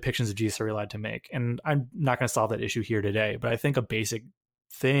depictions of Jesus are we allowed to make. And I'm not going to solve that issue here today, but I think a basic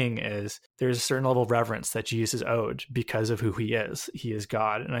thing is there's a certain level of reverence that Jesus is owed because of who he is. He is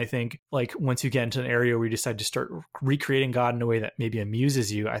God. And I think like once you get into an area where you decide to start recreating God in a way that maybe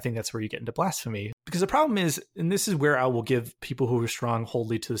amuses you, I think that's where you get into blasphemy. Because the problem is, and this is where I will give people who are strong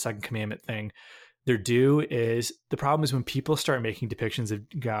wholly to the second commandment thing their due, is the problem is when people start making depictions of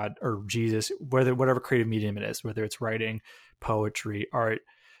God or Jesus, whatever creative medium it is, whether it's writing, poetry, art,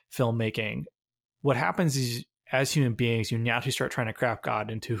 filmmaking, what happens is, as human beings, you naturally start trying to craft God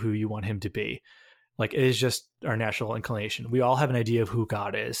into who you want him to be. Like, it is just our natural inclination. We all have an idea of who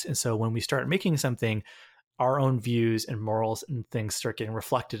God is. And so when we start making something, our own views and morals and things start getting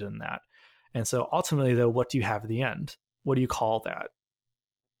reflected in that. And so ultimately, though, what do you have at the end? What do you call that?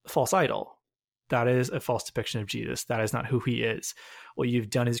 False idol. That is a false depiction of Jesus. That is not who he is. What you've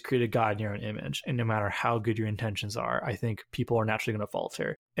done is created God in your own image. And no matter how good your intentions are, I think people are naturally going to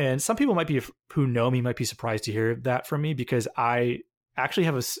falter. And some people who know me might be surprised to hear that from me, because I actually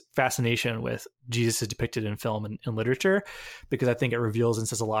have a fascination with Jesus as depicted in film and literature, because I think it reveals and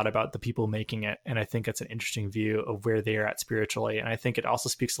says a lot about the people making it. And I think it's an interesting view of where they are at spiritually. And I think it also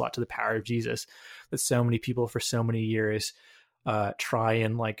speaks a lot to the power of Jesus, that so many people for so many years try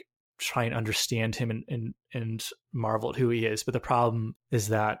and understand him and marvel at who he is. But the problem is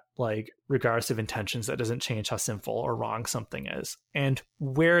that, like, regardless of intentions, that doesn't change how sinful or wrong something is. And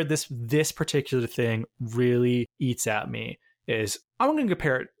where this particular thing really eats at me is, I'm going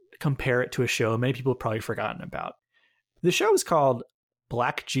to compare it to a show many people have probably forgotten about. The show is called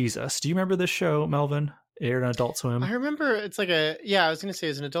Black Jesus. Do you remember this show, Melvin? It aired on Adult Swim. I remember it's like I was going to say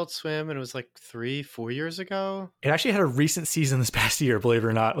it was an Adult Swim, and it was like 3-4 years ago. It actually had a recent season this past year, believe it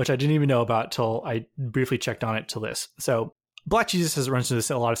or not, which I didn't even know about till I briefly checked on it till this. So Black Jesus runs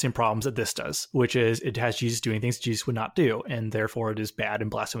into a lot of the same problems that this does, which is it has Jesus doing things Jesus would not do, and therefore it is bad and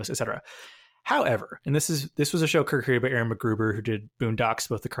blasphemous, etc. However, and this was a show created by Aaron McGruber, who did Boondocks,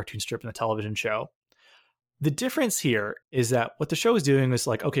 both the cartoon strip and the television show. The difference here is that what the show is doing is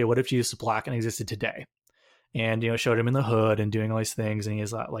like, okay, what if Jesus was black and existed today? And, showed him in the hood and doing all these things. And he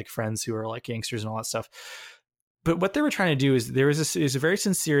has like friends who are like gangsters and all that stuff. But what they were trying to do is there is a very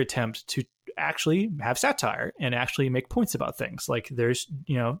sincere attempt to actually have satire and actually make points about things. Like, there's,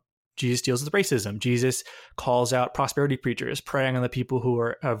 Jesus deals with racism. Jesus calls out prosperity preachers, preying on the people who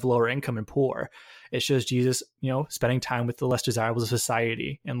are of lower income and poor. It shows Jesus, spending time with the less desirables of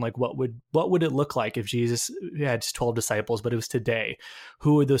society, and like what would it look like if Jesus had 12 disciples, but it was today?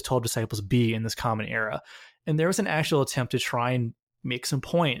 Who would those 12 disciples be in this common era? And there was an actual attempt to try and make some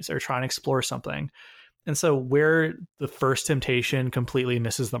points or try and explore something. And so where the first temptation completely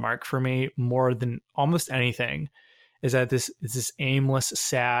misses the mark for me more than almost anything is that this is this aimless,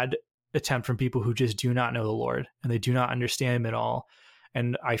 sad attempt from people who just do not know the Lord and they do not understand him at all.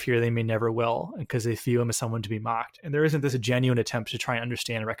 And I fear they may never will because they view him as someone to be mocked. And there isn't this genuine attempt to try and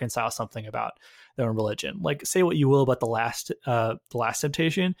understand and reconcile something about their own religion. Like, say what you will about the last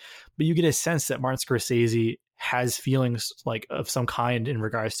temptation, but you get a sense that Martin Scorsese has feelings like of some kind in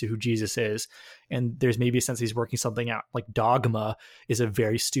regards to who Jesus is. And there's maybe a sense he's working something out. Like Dogma is a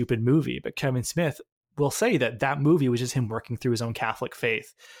very stupid movie, but Kevin Smith will say that that movie was just him working through his own Catholic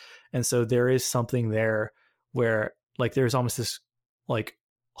faith. And so there is something there where like there's almost this like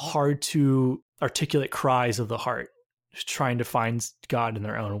hard to articulate cries of the heart, just trying to find God in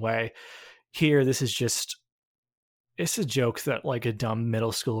their own way. Here, this is just, it's a joke that like a dumb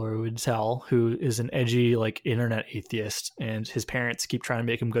middle schooler would tell who is an edgy like internet atheist, and his parents keep trying to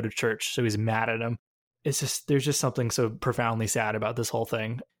make him go to church, so he's mad at him. It's just, there's just something so profoundly sad about this whole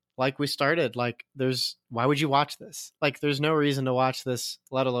thing. Like we started, like why would you watch this? Like there's no reason to watch this,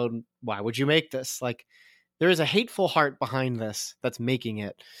 let alone why would you make this? Like there is a hateful heart behind this that's making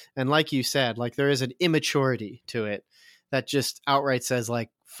it. And like you said, like there is an immaturity to it that just outright says like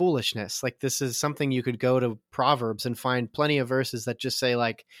foolishness. Like this is something you could go to Proverbs and find plenty of verses that just say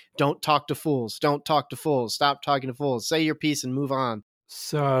like, don't talk to fools, stop talking to fools, say your piece and move on.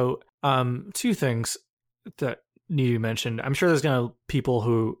 So two things that need to be mentioned. I'm sure there's going to people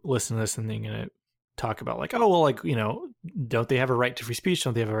who listen to this and they're going to talk about like, oh, well, like, you know, don't they have a right to free speech?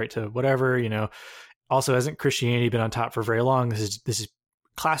 Don't they have a right to whatever, you know? Also, hasn't Christianity been on top for very long? This is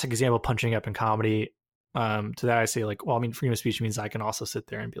classic example of punching up in comedy. To that I say like, well, I mean, freedom of speech means I can also sit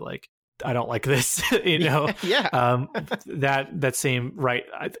there and be like, I don't like this, you know? Yeah. That same right.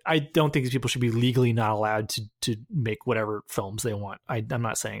 I don't think these people should be legally not allowed to make whatever films they want. I'm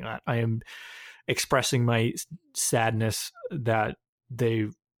not saying that. I am expressing my sadness that they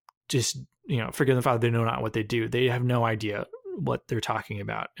just, you know, forgive the Father, they know not what they do. They have no idea what they're talking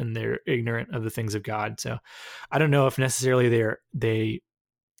about, and they're ignorant of the things of God. So I don't know if necessarily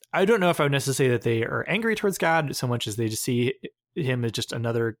I don't know if I would necessarily say that they are angry towards God so much as they just see him as just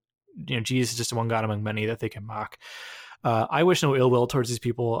another, you know, Jesus is just one God among many that they can mock. I wish no ill will towards these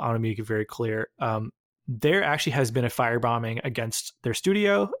people. I want to make it very clear. There actually has been a firebombing against their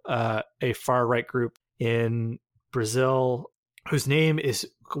studio, a far right group in Brazil whose name is,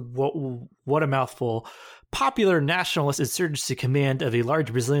 what a mouthful, Popular Nationalist Insurgency Command of a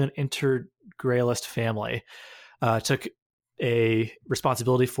large Brazilian integralist family, took a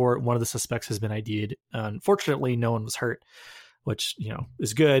responsibility for it. One of the suspects has been ID'd. Unfortunately, no one was hurt, which, you know,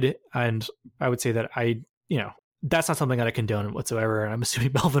 is good. And I would say that that's not something that I condone whatsoever. And I'm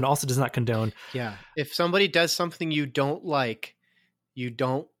assuming Melvin also does not condone. Yeah. If somebody does something you don't like, you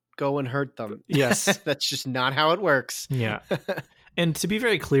don't go and hurt them. Yes. That's just not how it works. Yeah. And to be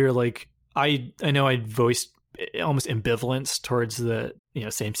very clear, like I know I voiced almost ambivalence towards the, you know,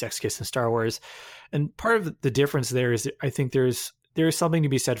 same-sex kiss in Star Wars. And part of the difference there is I think there's something to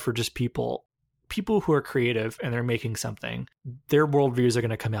be said for just people who are creative and they're making something, their worldviews are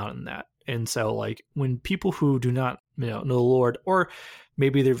going to come out in that. And so like when people who do not, you know the Lord, or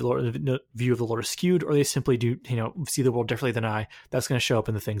maybe their view of the Lord is skewed, or they simply do, you know, see the world differently than I, that's going to show up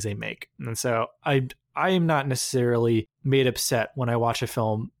in the things they make. And so I am not necessarily made upset when I watch a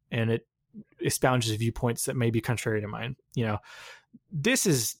film and it espounds viewpoints that may be contrary to mine. You know, this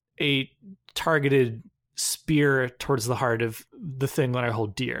is a targeted spear towards the heart of the thing that I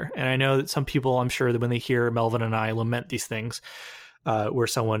hold dear. And I know that some people, I'm sure that when they hear Melvin and I lament these things, where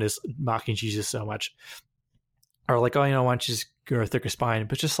someone is mocking Jesus so much, are like, oh, you know, why don't you just go thicker spine?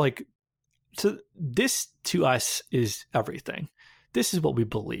 But just like, so this to us is everything. This is what we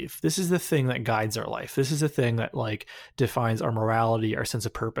believe. This is the thing that guides our life. This is the thing that like defines our morality, our sense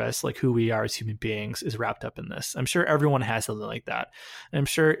of purpose, like who we are as human beings is wrapped up in this. I'm sure everyone has something like that. And I'm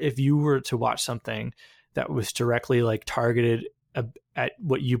sure if you were to watch something that was directly like targeted at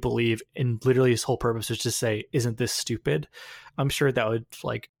what you believe, and literally his whole purpose was to say, isn't this stupid? I'm sure that would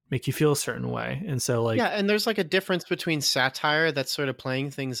like make you feel a certain way. And so like, yeah. And there's like a difference between satire that's sort of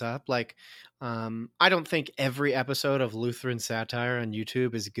playing things up. Like, I don't think every episode of Lutheran satire on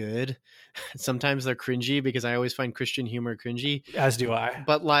YouTube is good. Sometimes they're cringy because I always find Christian humor cringy. As do I.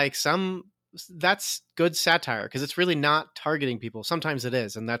 But like that's good satire because it's really not targeting people. Sometimes it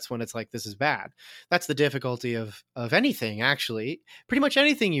is. And that's when it's like, this is bad. That's the difficulty of anything, actually. Pretty much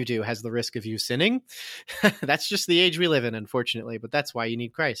anything you do has the risk of you sinning. That's just the age we live in, unfortunately. But that's why you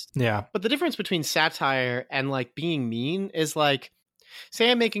need Christ. Yeah. But the difference between satire and like being mean is like,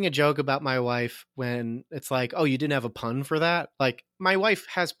 say I'm making a joke about my wife when it's like, oh, you didn't have a pun for that. Like, my wife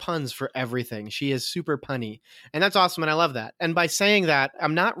has puns for everything. She is super punny, and that's awesome. And I love that. And by saying that,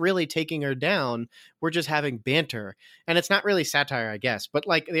 I'm not really taking her down. We're just having banter, and it's not really satire, I guess. But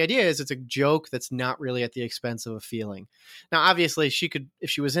like, the idea is it's a joke that's not really at the expense of a feeling. Now, obviously she could, if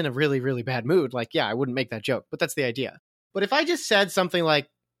she was in a really, really bad mood, like, yeah, I wouldn't make that joke, but that's the idea. But if I just said something like,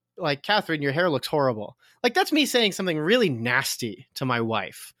 Catherine, your hair looks horrible. Like, that's me saying something really nasty to my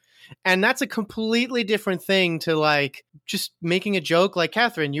wife. And that's a completely different thing to like just making a joke like,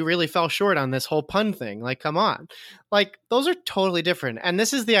 Catherine, you really fell short on this whole pun thing. Like, come on. Like, those are totally different. And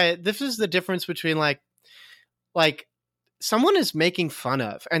this is the difference between like someone is making fun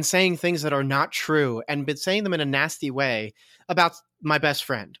of and saying things that are not true and been saying them in a nasty way about my best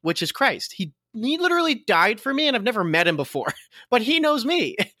friend, which is Christ. He literally died for me, and I've never met him before, but he knows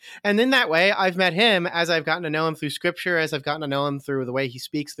me. And in that way, I've met him as I've gotten to know him through scripture, as I've gotten to know him through the way he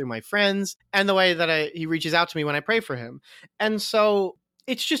speaks through my friends, and the way that he reaches out to me when I pray for him. And so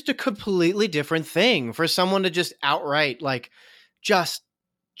it's just a completely different thing for someone to just outright, like, just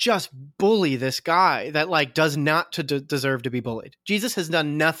bully this guy that like does not deserve to be bullied. Jesus has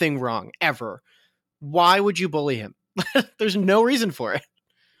done nothing wrong ever. Why would you bully him? There's no reason for it.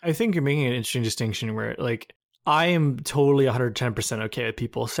 I think you're making an interesting distinction where, like, I am totally 110% okay with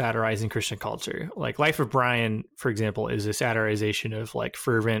people satirizing Christian culture. Like, Life of Brian, for example, is a satirization of, like,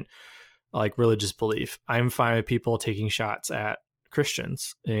 fervent, like, religious belief. I'm fine with people taking shots at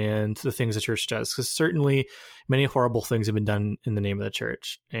Christians and the things the church does, because certainly many horrible things have been done in the name of the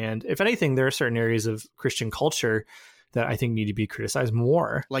church. And if anything, there are certain areas of Christian culture that I think need to be criticized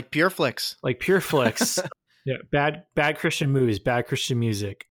more. Like PureFlix. Yeah, bad Christian movies, bad Christian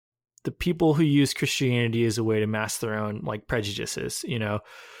music. The people who use Christianity as a way to mask their own like prejudices, you know,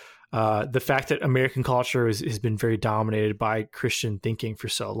 the fact that American culture has been very dominated by Christian thinking for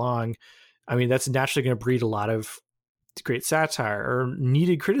so long. I mean, that's naturally going to breed a lot of great satire or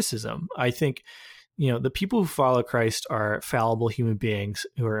needed criticism. I think, you know, the people who follow Christ are fallible human beings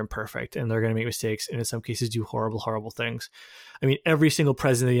who are imperfect, and they're going to make mistakes, and in some cases do horrible things. I mean, every single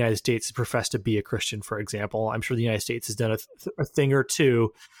president of the United States has professed to be a Christian, for example. I'm sure the United States has done a thing or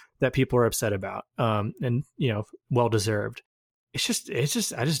two that people are upset about, and, you know, well-deserved. It's just,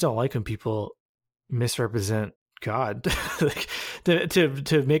 I just don't like when people misrepresent God. Like,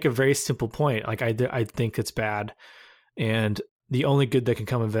 to make a very simple point, like, I think it's bad. And the only good that can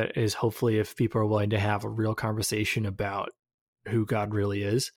come of it is hopefully if people are willing to have a real conversation about who God really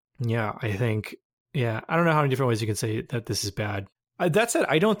is. Yeah, I think, I don't know how many different ways you can say that this is bad. That said,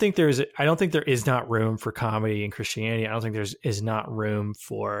 I don't think there is not room for comedy in Christianity. I don't think is not room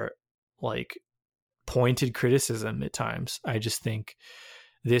for like pointed criticism at times. I just think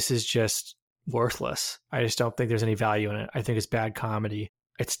this is just worthless. I just don't think there's any value in it. I think it's bad comedy.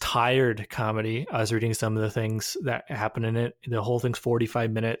 It's tired comedy. I was reading some of the things that happen in it. The whole thing's 45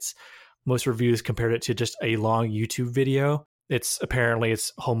 minutes. Most reviews compared it to just a long YouTube video. It's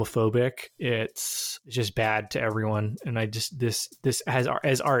homophobic. It's just bad to everyone. And I just, this has,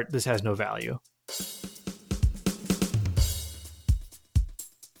 as art, this has no value.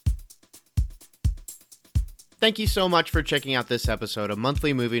 Thank you so much for checking out this episode of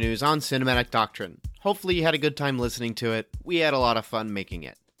Monthly Movie News on Cinematic Doctrine. Hopefully you had a good time listening to it. We had a lot of fun making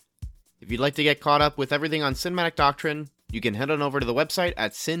it. If you'd like to get caught up with everything on Cinematic Doctrine, you can head on over to the website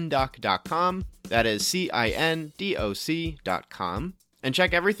at cindoc.com, that is CINDOC.com, and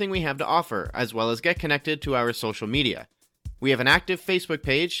check everything we have to offer, as well as get connected to our social media. We have an active Facebook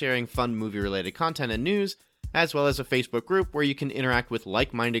page sharing fun movie-related content and news, as well as a Facebook group where you can interact with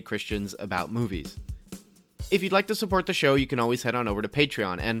like-minded Christians about movies. If you'd like to support the show, you can always head on over to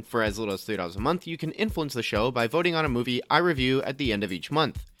Patreon, and for as little as $3 a month, you can influence the show by voting on a movie I review at the end of each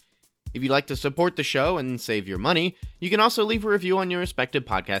month. If you'd like to support the show and save your money, you can also leave a review on your respective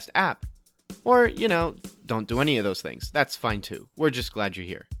podcast app. Or, don't do any of those things. That's fine too. We're just glad you're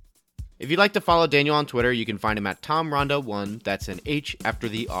here. If you'd like to follow Daniel on Twitter, you can find him at TomRonda1, that's an H after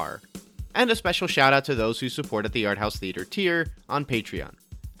the R. And a special shout out to those who support at the Art House Theater tier on Patreon.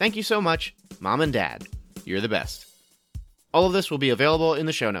 Thank you so much, Mom and Dad. You're the best. All of this will be available in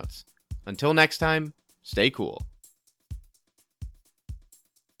the show notes. Until next time, stay cool.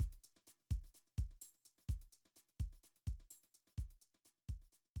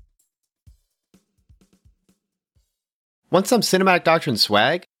 Want some Cinematic Doctrine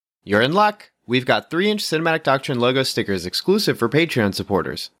swag? You're in luck! We've got 3-inch Cinematic Doctrine logo stickers exclusive for Patreon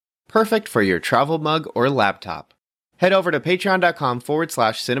supporters. Perfect for your travel mug or laptop. Head over to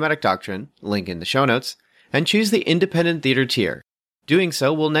patreon.com/Cinematic Doctrine, link in the show notes, and choose the Independent Theater tier. Doing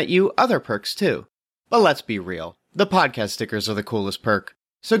so will net you other perks too. But let's be real, The podcast stickers are the coolest perk.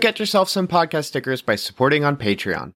 So get yourself some podcast stickers by supporting on Patreon.